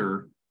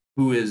elder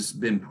who has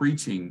been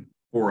preaching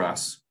for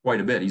us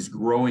quite a bit. He's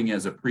growing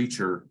as a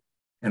preacher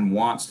and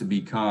wants to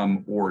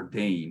become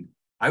ordained.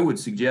 I would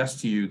suggest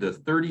to you the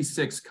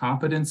 36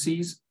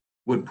 competencies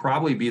would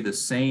probably be the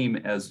same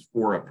as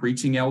for a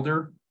preaching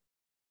elder,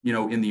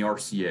 in the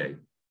RCA.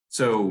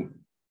 So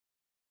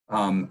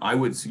I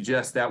would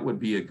suggest that would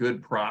be a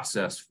good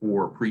process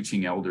for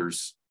preaching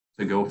elders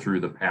to go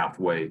through the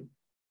pathway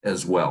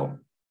as well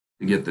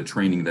to get the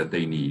training that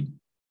they need.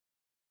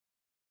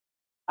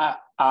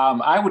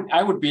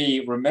 I would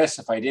be remiss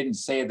if I didn't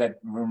say that.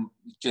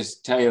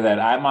 Just tell you that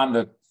I'm on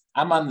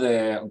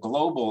the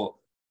global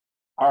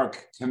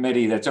ARC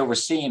committee that's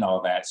overseeing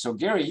all that. So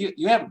Gary,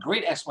 you have a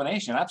great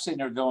explanation. I'm sitting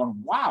there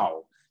going,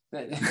 wow,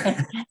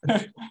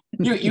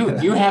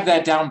 you have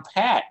that down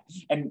pat.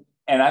 And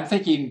I'm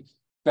thinking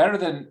better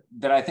than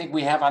I think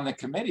we have on the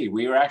committee.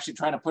 We were actually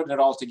trying to put it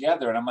all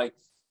together. And I'm like,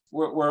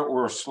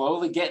 we're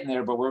slowly getting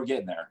there, but we're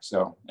getting there.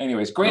 So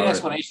anyways, great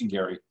explanation,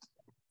 Gary.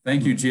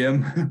 Thank you,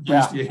 Jim.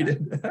 Appreciate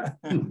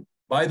it.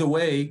 By the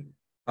way,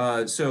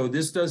 so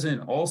this doesn't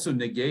also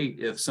negate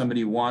if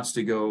somebody wants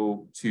to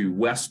go to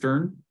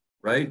Western,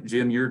 right?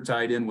 Jim, you're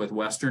tied in with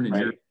Western and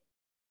you're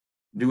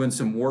doing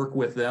some work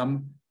with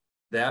them.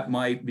 That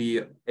might be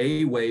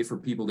a way for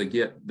people to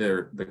get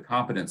the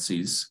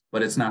competencies,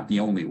 but it's not the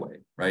only way,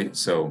 right?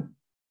 So,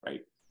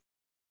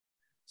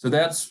 So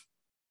that's,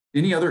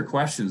 any other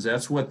questions?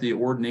 That's what the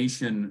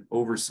ordination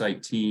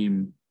oversight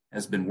team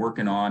has been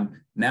working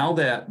on. Now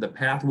that the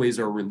pathways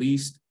are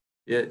released,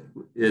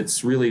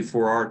 it's really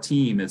for our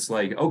team. It's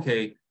like,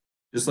 okay,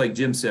 just like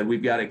Jim said,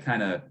 we've got to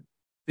kind of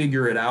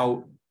figure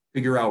out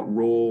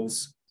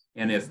roles.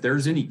 And if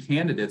there's any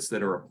candidates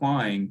that are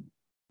applying,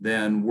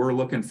 then we're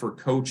looking for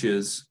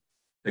coaches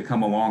to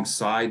come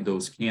alongside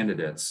those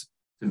candidates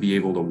to be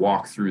able to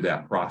walk through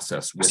that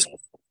process with them.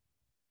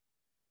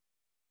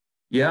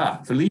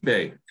 Yeah,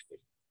 Felipe.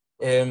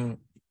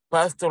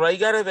 Pastor, I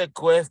got a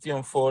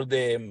question for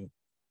the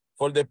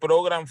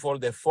program for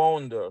the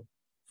founder.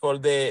 For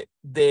the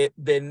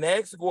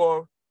next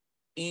work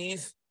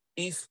is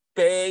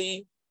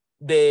pay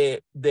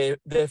the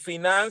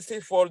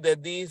finances for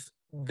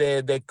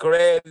the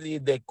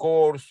credit, the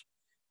course.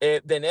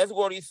 The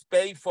network is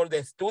paid for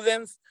the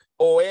students,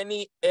 or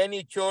any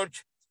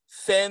church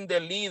send the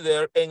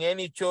leader, and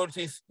any church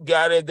is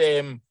got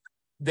the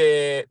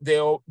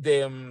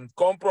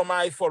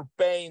compromise for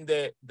paying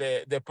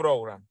the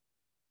program.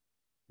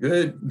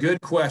 Good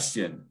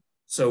question.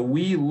 So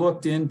we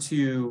looked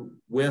into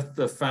with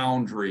the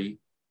Foundry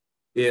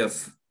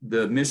if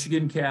the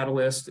Michigan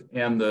Catalyst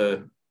and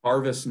the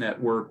Harvest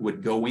Network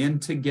would go in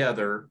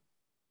together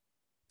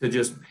to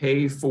just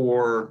pay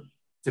for,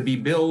 to be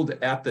billed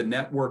at the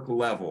network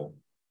level.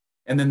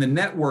 And then the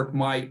network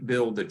might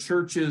bill the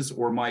churches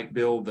or might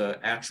bill the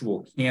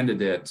actual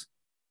candidate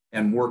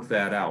and work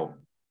that out.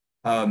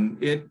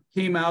 It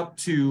came out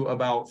to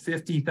about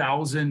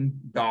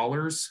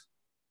 $50,000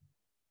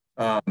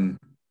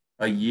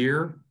 a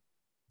year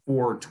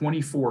for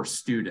 24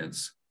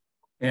 students.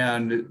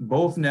 And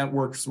both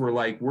networks were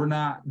like, we're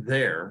not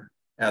there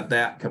at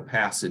that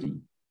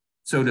capacity.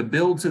 So to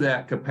build to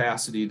that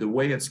capacity, the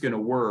way it's going to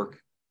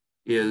work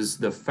is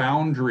the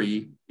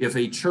Foundry, if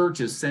a church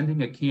is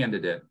sending a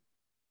candidate,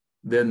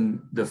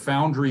 then the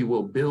Foundry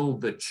will bill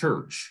the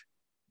church.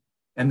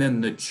 And then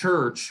the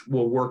church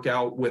will work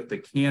out with the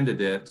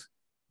candidate,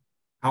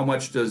 how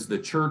much does the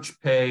church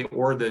pay,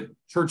 or the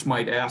church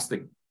might ask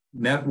the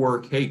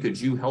network, hey, could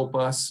you help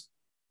us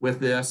with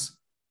this?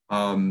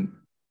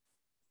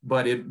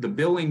 But the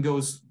billing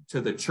goes to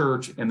the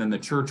church, and then the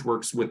church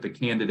works with the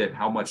candidate,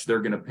 how much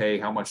they're going to pay,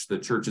 how much the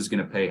church is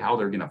going to pay, how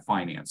they're going to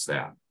finance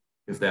that,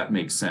 if that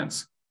makes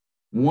sense.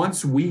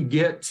 Once we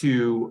get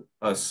to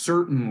a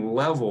certain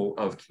level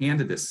of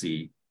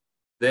candidacy,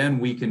 then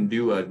we can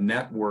do a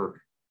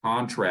network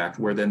contract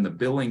where then the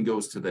billing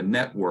goes to the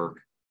network,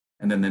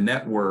 and then the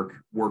network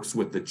works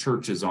with the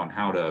churches on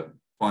how to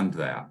fund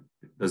that.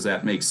 Does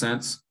that make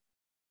sense?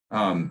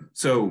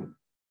 So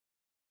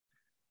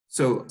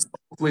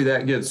hopefully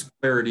that gives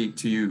clarity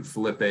to you,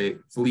 Felipe,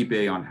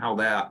 on how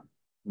that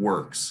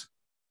works.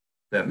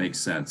 That makes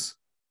sense.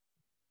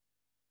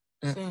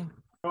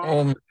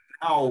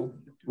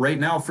 Right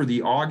now for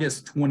the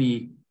August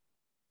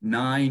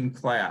 29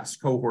 class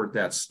cohort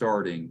that's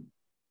starting,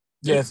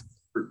 yes,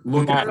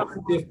 look at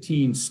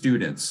 15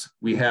 students.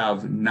 We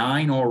have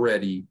 9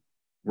 already.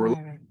 We're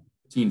looking at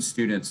 15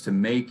 students to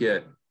make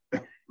it,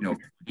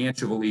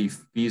 financially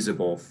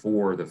feasible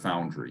for the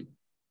Foundry.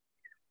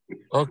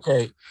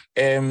 Okay.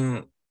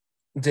 The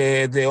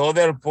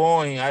other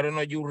point, I don't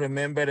know, you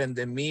remember in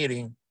the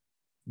meeting,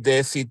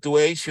 the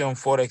situation,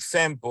 for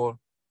example,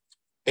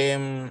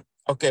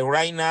 okay,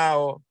 right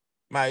now,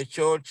 my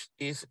church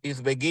is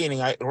beginning.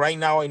 Right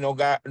now, I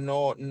got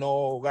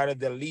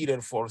the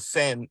leader for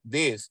send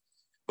this.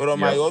 But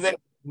my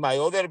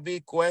other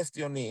big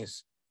question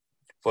is,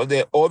 for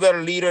the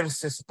other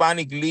leaders,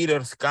 Hispanic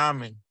leaders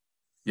coming.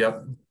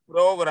 Yep.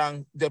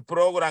 The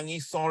program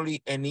is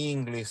only in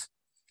English.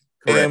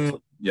 Correct.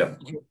 Yeah.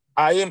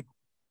 I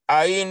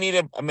need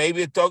to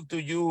maybe talk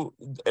to you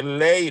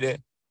later.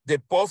 The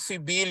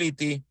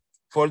possibility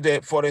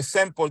for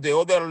example, the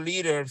other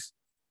leaders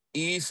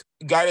is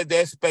got the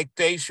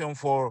expectation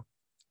for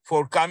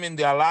coming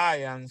the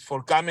alliance,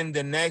 for coming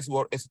the next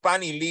world,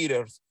 Spanish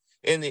leaders,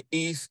 and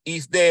is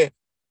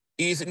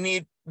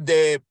need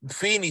the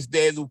finish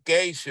the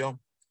education.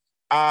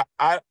 I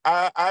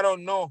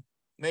don't know.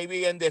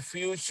 Maybe in the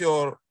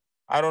future,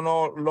 I don't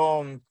know,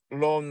 long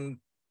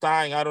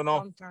time, I don't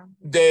know.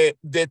 This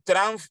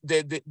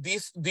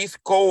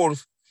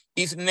course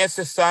is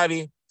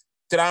necessary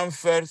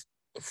transfer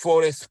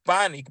for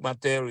Hispanic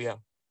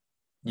material.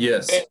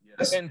 Yes.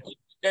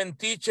 And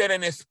teacher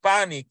in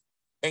Hispanic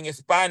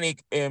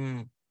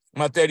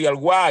material.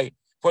 Why?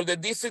 For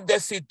this is the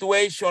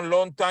situation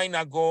long time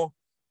ago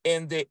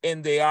in the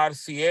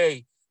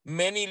RCA.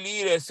 Many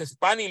leaders,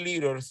 Hispanic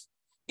leaders,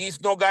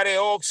 is not got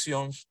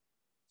options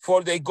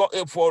for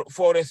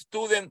a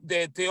student,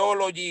 the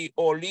theology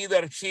or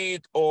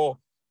leadership or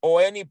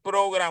any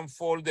program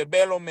for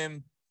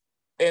development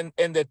and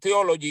the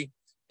theology.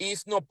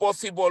 Is not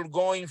possible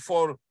going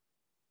for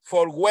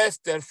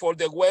Western. For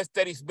the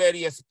Western is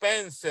very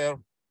expensive.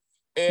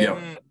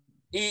 And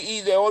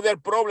the other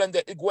problem,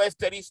 the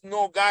Western is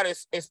no got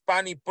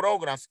Spanish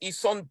programs. It's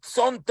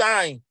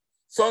sometimes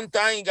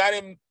got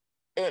a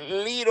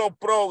little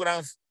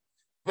programs,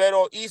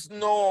 pero it's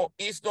not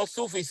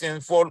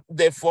sufficient for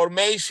the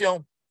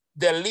formation,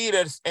 the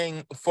leaders,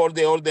 and for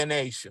the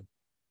ordination.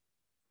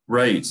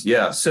 Right.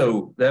 Yeah.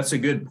 So that's a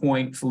good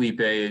point, Felipe.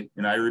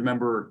 And I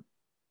remember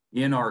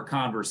in our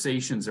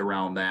conversations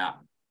around that,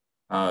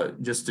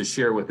 just to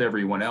share with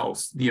everyone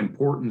else, the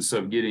importance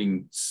of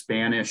getting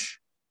Spanish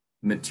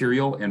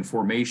material and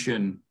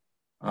formation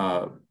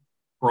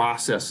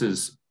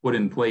processes put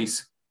in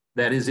place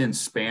that is in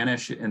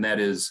Spanish, and that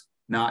is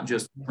not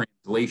just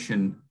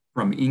translation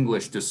from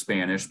English to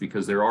Spanish,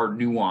 because there are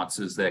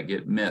nuances that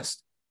get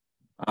missed.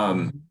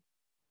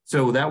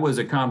 So that was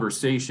a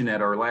conversation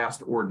at our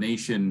last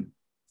ordination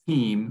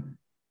team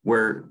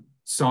where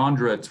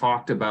Sandra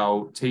talked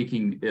about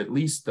taking at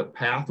least the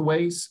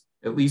pathways,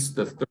 at least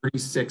the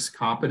 36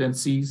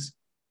 competencies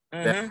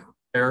that are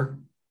there,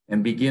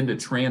 and begin to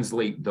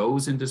translate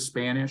those into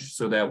Spanish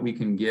so that we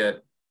can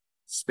get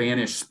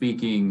Spanish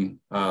speaking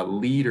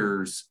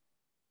leaders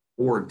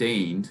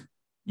ordained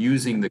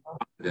using the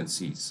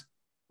competencies.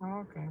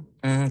 Okay.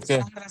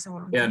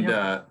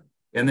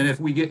 And then if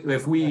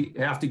we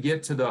have to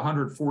get to the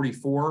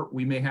 144,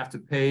 we may have to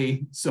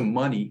pay some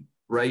money,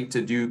 right,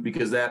 to do,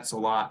 because that's a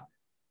lot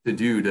to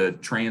do to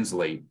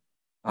translate.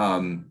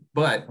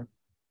 But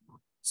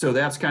so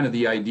that's kind of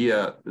the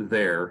idea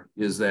there,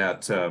 is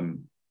that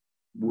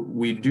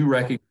we do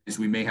recognize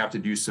we may have to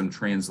do some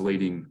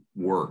translating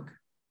work.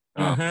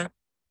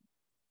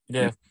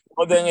 Yeah.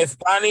 But in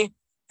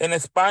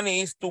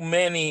Spanish is too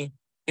many.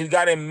 It's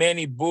got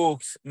many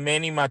books,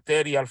 many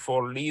material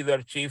for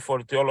leadership,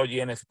 for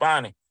theology in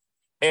Spanish.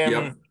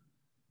 And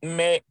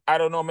I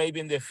don't know, maybe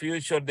in the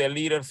future, the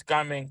leaders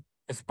coming,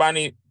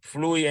 Spanish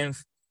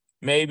fluents,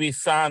 maybe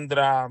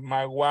Sandra,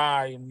 my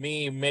wife,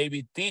 me,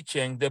 maybe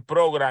teaching the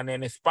program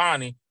in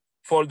Spanish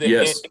for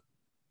the,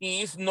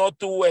 it's not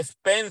too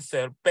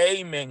expensive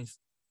payments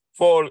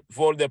for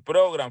the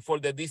program,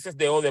 this is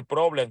the other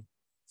problem.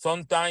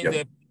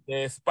 Sometimes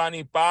the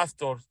Spanish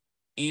pastors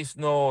is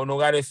no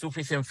got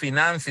sufficient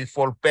finances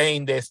for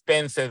paying the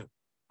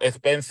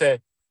expensive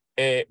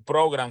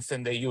programs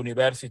in the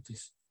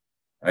universities.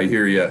 I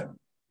hear you.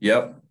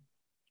 Yep.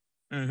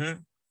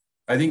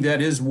 I think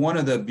that is one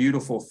of the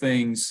beautiful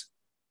things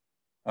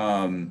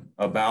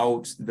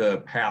about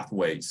the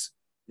pathways,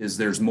 is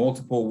there's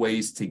multiple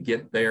ways to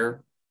get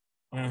there.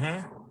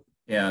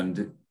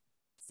 And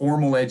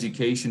formal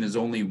education is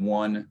only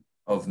one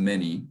of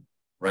many,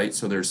 right?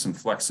 So there's some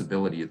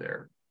flexibility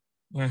there.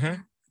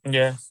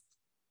 Yeah.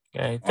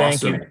 Okay,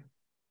 thank you.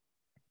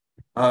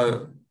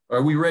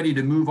 Are we ready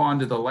to move on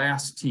to the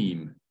last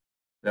team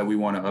that we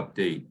want to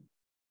update?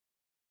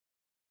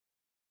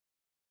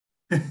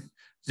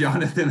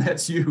 Jonathan,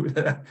 that's you,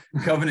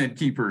 Covenant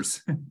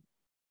Keepers.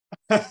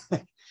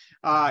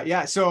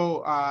 Yeah,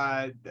 so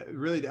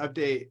really the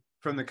update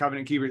from the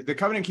Covenant Keepers. The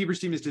Covenant Keepers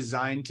team is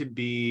designed to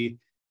be,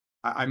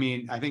 I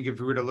mean, I think if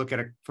we were to look at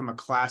it from a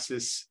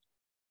classes,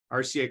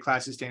 RCA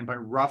classes standpoint,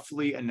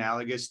 roughly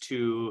analogous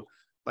to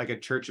like a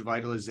church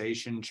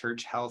vitalization,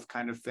 church health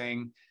kind of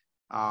thing.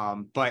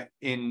 But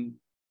in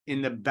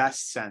the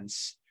best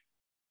sense,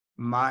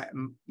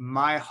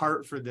 my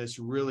heart for this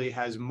really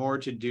has more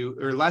to do,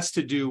 or less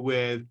to do,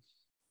 with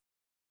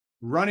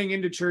running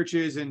into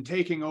churches and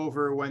taking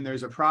over when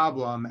there's a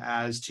problem,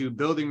 as to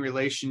building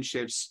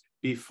relationships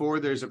before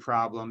there's a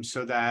problem,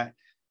 so that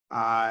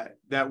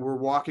that we're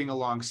walking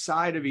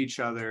alongside of each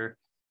other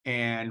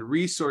and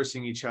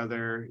resourcing each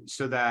other,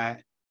 so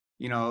that,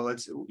 you know,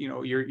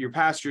 your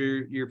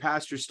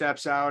pastor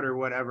steps out or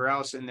whatever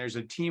else, and there's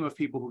a team of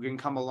people who can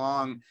come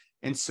along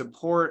and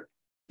support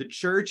the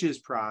church's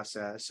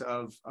process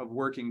of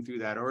working through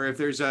that. Or if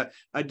there's a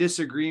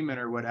disagreement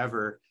or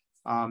whatever,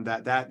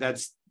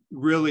 that's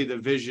really the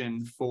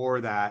vision for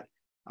that.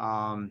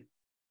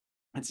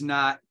 It's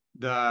not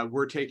the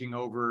we're taking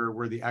over,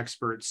 we're the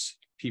experts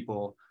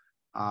people.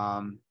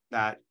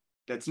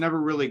 That's never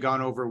really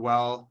gone over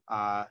well,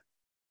 I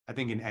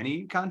think, in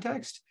any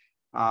context.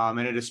 And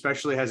it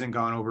especially hasn't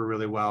gone over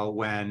really well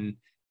when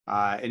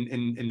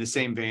in the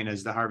same vein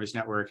as the Harvest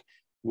Network,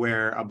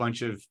 where a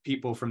bunch of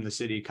people from the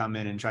city come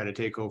in and try to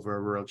take over a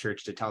rural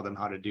church to tell them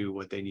how to do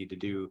what they need to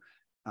do.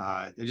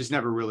 It just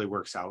never really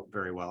works out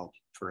very well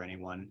for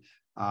anyone.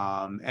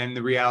 And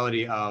the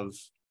reality of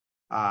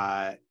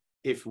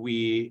if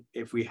we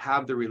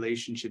have the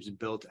relationships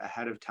built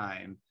ahead of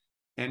time,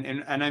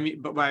 and I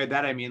mean, but by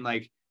that I mean,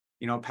 like,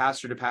 you know,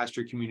 pastor to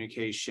pastor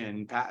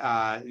communication,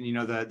 you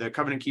know, the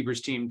Covenant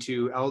Keepers team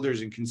to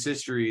elders and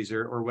consistories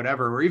or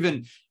whatever, or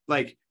even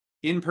like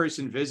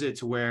in-person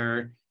visits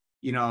where,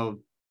 you know,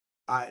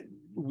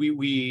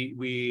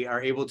 we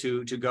are able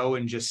to go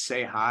and just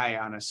say hi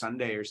on a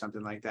Sunday or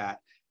something like that.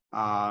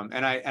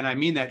 And I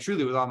mean that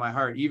truly with all my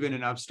heart, even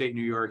in upstate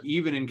New York,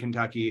 even in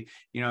Kentucky,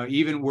 you know,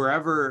 even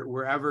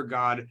wherever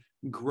God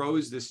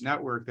grows this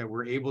network, that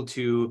we're able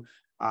to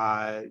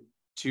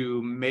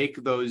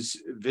make those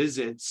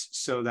visits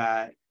so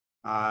that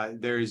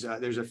there's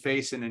a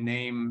face and a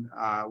name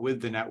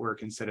with the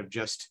network, instead of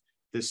just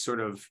this sort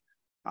of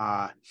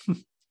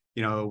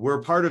you know,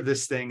 we're part of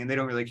this thing and they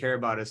don't really care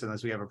about us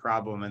unless we have a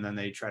problem, and then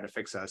they try to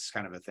fix us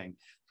kind of a thing.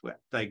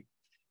 Like,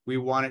 we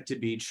want it to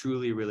be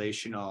truly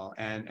relational,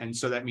 and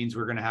so that means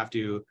we're going to have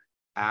to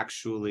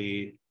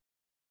actually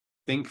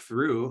think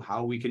through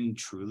how we can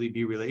truly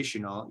be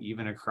relational,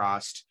 even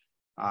across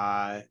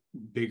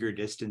bigger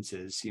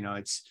distances. You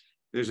know,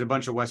 there's a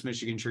bunch of West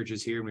Michigan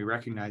churches here, and we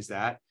recognize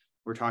that.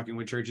 We're talking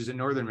with churches in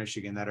Northern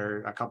Michigan that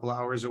are a couple of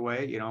hours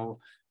away. You know,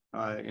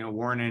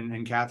 Warren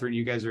and Catherine,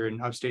 you guys are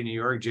in upstate New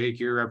York. Jake,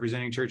 you're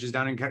representing churches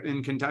down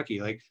in Kentucky.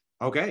 Like,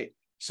 okay,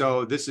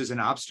 so this is an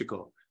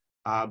obstacle,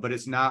 but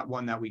it's not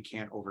one that we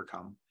can't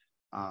overcome.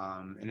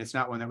 And it's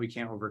not one that we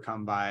can't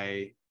overcome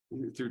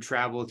through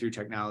travel, through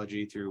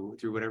technology, through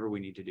whatever we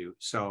need to do.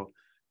 So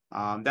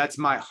that's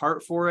my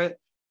heart for it.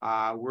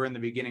 We're in the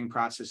beginning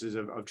processes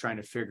of trying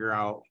to figure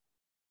out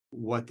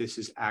what this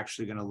is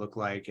actually going to look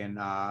like. And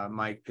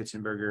Mike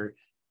Pitzenberger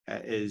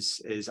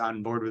is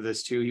on board with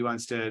this too. He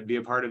wants to be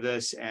a part of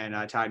this, and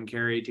Todd and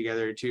Carrie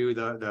together too,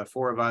 the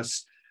four of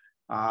us.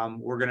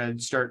 We're going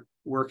to start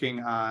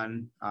working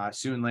on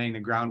soon laying the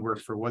groundwork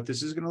for what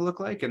this is going to look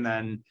like, and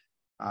then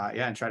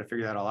and try to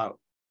figure that all out.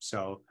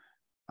 So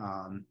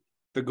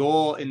the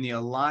goal in the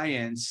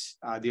Alliance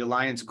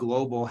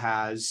Global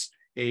has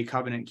a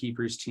covenant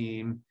keepers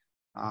team.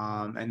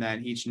 And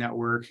then each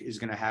network is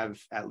going to have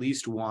at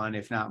least one,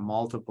 if not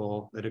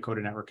multiple. The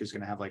Dakota network is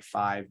going to have like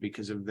 5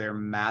 because of their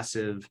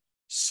massive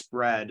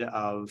spread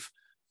of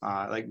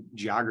like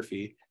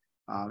geography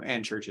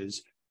and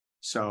churches.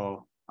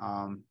 So,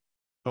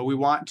 but we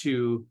want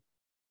to,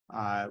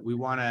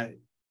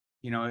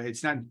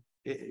 it's not,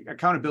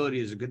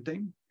 accountability is a good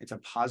thing. It's a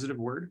positive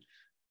word.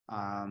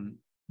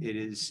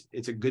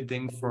 It's a good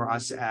thing for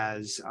us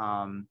as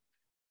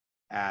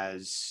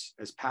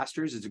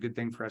pastors. It's a good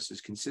thing for us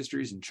as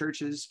consistories and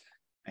churches,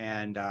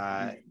 and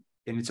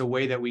it's a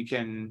way that we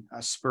can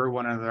spur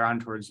one another on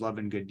towards love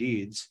and good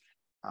deeds,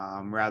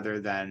 rather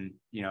than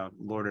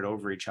lord it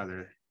over each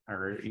other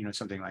or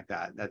something like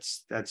that.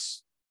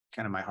 That's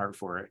kind of my heart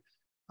for it.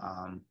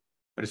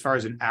 But as far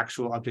as an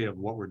actual update of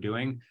what we're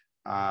doing,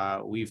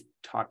 we've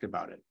talked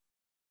about it.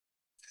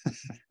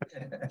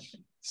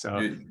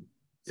 So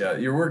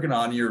you're working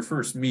on your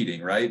first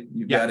meeting, right?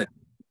 You've got it.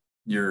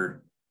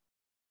 You're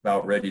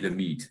about ready to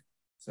meet.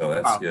 So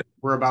that's good.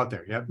 We're about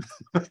there. Yep.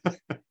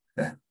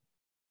 Yeah.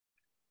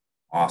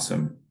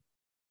 Awesome.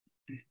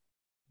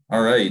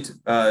 All right.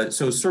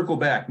 So circle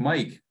back,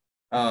 Mike.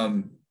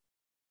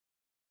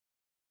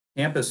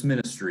 Campus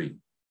ministry.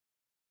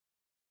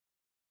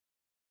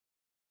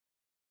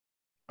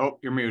 Oh,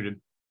 you're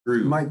muted.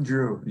 Drew. Mike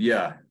Drew.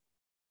 Yeah.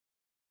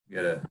 You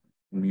gotta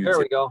unmute. There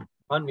we go.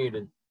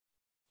 Unmuted.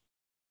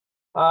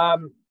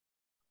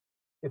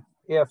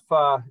 If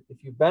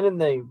you've been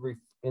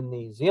in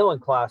the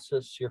Zeeland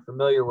classes, you're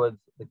familiar with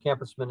the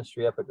campus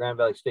ministry up at Grand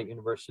Valley State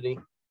University,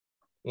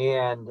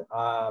 and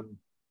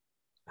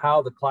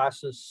how the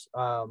classes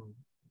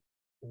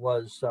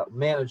was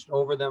managed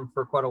over them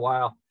for quite a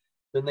while.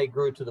 Then they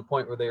grew to the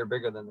point where they are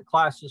bigger than the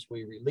classes.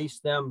 We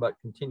released them, but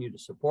continue to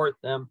support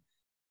them.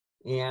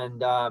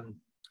 And I'm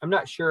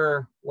not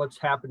sure what's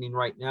happening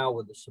right now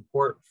with the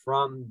support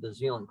from the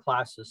Zeeland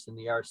classes in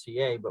the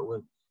RCA, but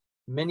with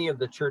many of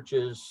the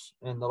churches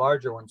and the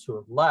larger ones who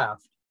have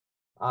left,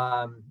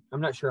 I'm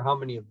not sure how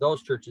many of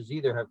those churches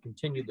either have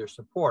continued their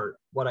support.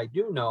 What I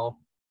do know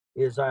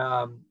is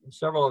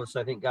several of us,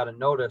 I think, got a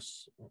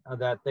notice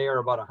that they are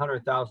about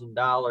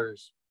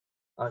 $100,000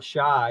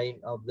 shy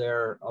of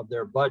their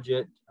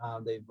budget.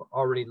 They've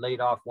already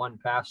laid off one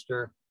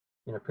pastor,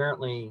 and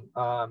apparently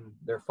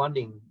their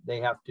funding,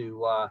 they have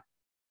to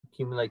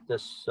accumulate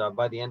this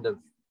by the end of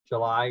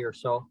July or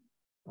so.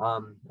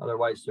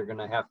 Otherwise, they're going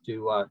to have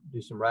to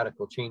do some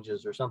radical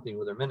changes or something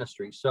with their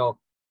ministry. So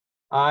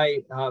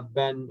I have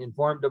been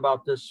informed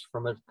about this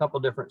from a couple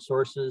different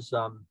sources,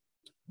 and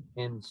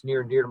it's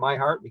near and dear to my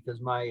heart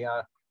because my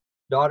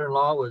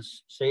daughter-in-law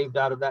was saved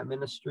out of that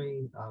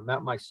ministry,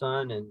 met my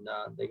son, and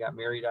they got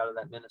married out of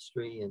that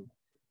ministry. And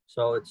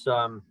so it's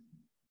a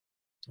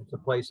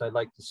place I'd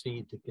like to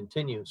see to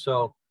continue.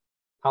 So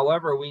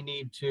however, we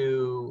need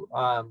to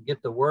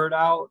get the word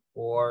out,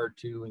 or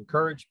to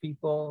encourage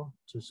people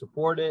to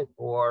support it,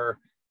 or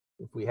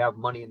if we have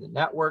money in the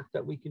network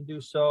that we can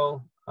do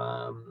so.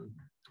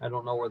 I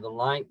don't know where the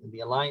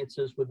alliance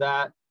is with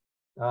that.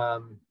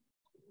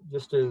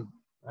 Just to,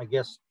 I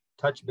guess,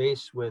 touch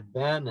base with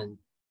Ben and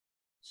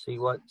see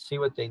what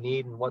they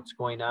need and what's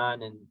going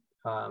on. And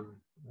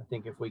I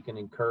think if we can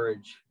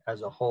encourage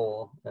as a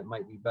whole, that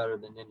might be better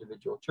than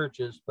individual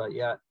churches. But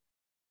yet,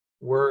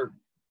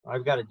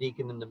 I've got a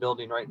deacon in the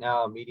building right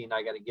now, a meeting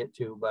I got to get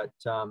to, but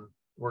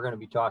we're going to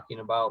be talking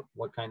about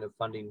what kind of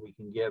funding we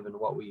can give and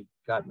what we've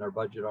got in our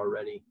budget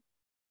already.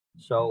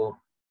 So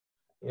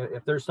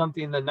if there's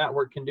something the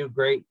network can do,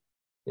 great.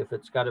 If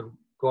it's got to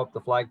go up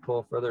the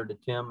flagpole further to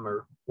Tim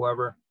or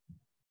whoever,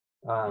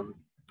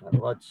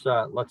 let's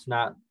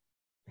not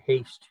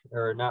waste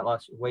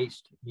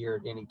here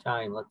at any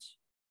time. Let's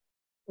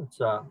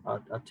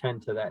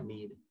attend to that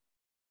need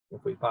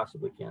if we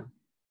possibly can.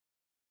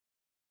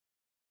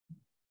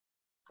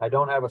 I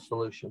don't have a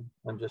solution.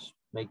 I'm just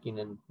making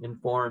an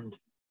informed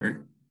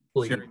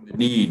plea. Sharing the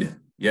need.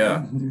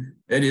 Yeah,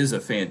 it is a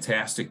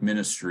fantastic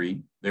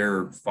ministry.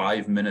 They're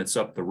 5 minutes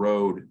up the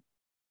road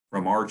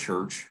from our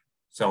church.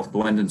 South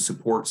Glendon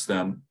supports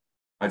them.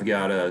 I've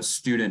got a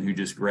student who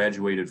just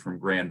graduated from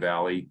Grand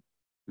Valley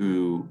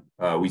who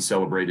we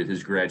celebrated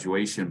his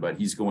graduation, but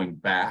he's going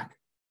back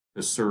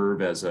to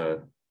serve as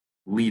a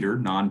leader,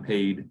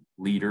 non-paid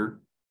leader.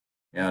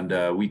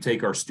 And we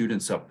take our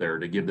students up there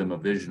to give them a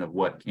vision of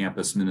what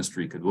campus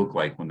ministry could look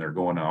like when they're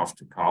going off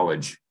to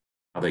college,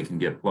 how they can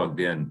get plugged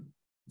in.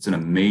 It's an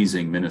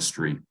amazing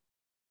ministry.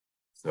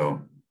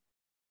 So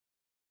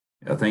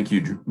yeah, thank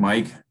you,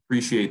 Mike.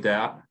 Appreciate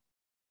that.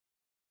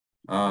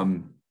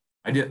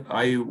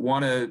 I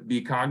want to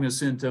be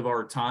cognizant of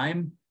our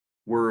time.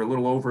 We're a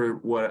little over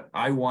what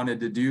I wanted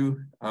to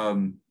do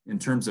in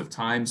terms of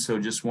time. So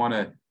just want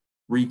to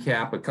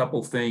recap a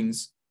couple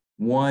things.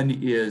 One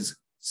is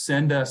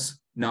send us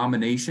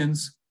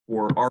nominations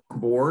for our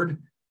board.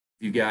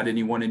 If you got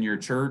anyone in your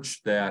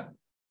church that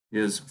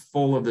is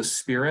full of the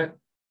Spirit,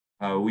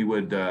 we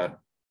would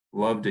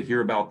love to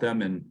hear about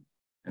them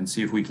and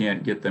see if we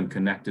can't get them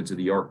connected to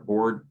the ARC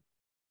board.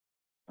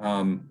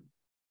 What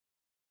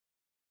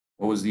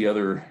was the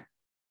other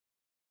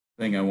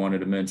thing I wanted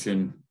to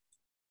mention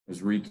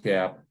as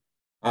recap?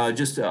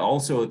 Just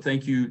also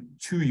thank you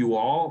to you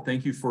all.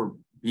 Thank you for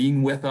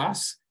being with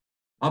us,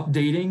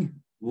 updating.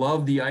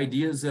 Love the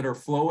ideas that are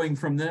flowing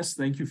from this.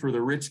 Thank you for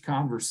the rich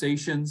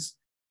conversations.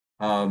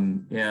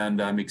 And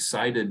I'm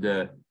excited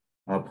to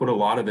put a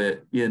lot of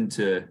it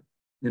into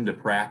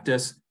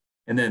practice.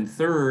 And then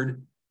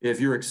third,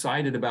 if you're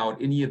excited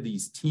about any of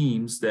these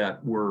teams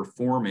that we're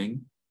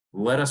forming,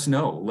 let us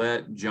know.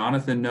 Let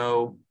Jonathan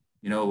know,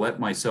 let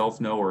myself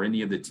know, or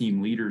any of the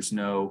team leaders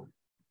know,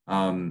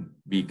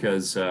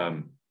 because,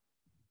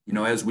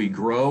 as we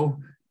grow,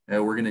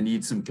 we're going to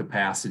need some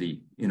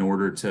capacity in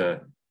order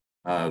to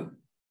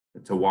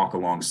walk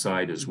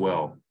alongside as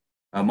well.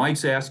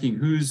 Mike's asking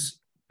who's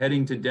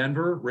heading to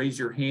Denver. Raise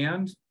your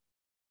hand.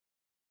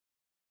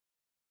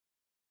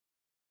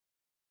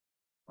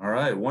 All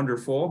right,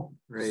 wonderful.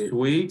 Great.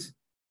 Sweet.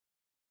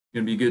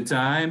 Gonna be a good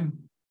time.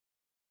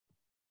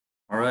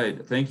 All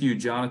right, thank you,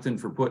 Jonathan,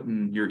 for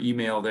putting your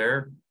email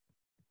there.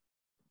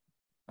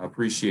 I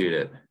appreciate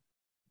it.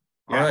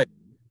 All right.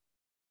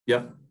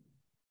 Yep.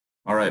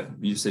 All right,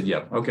 you said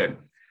yep. Okay.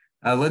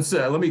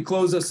 Let me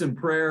close us in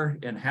prayer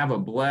and have a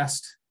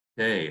blessed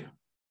day.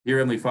 Dear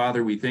Heavenly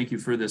Father, we thank you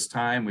for this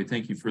time. We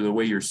thank you for the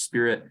way your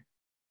Spirit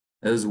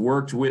has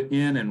worked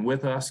within and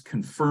with us,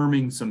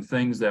 confirming some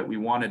things that we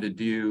wanted to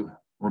do,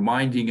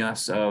 reminding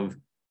us of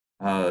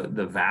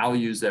the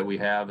values that we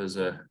have as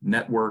a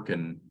network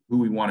and who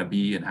we want to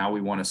be and how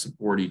we want to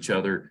support each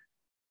other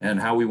and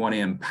how we want to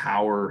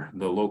empower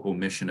the local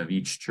mission of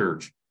each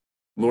church.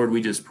 Lord,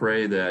 we just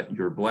pray that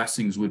your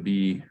blessings would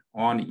be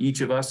on each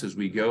of us as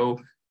we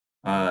go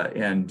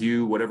and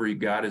do whatever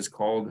God has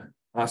called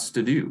us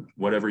to do,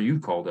 whatever you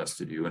called us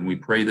to do. And we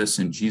pray this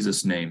in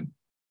Jesus' name.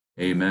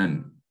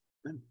 Amen.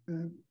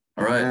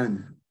 All right.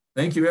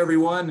 Thank you,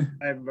 everyone.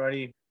 Hi,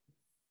 everybody.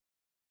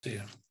 See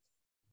ya.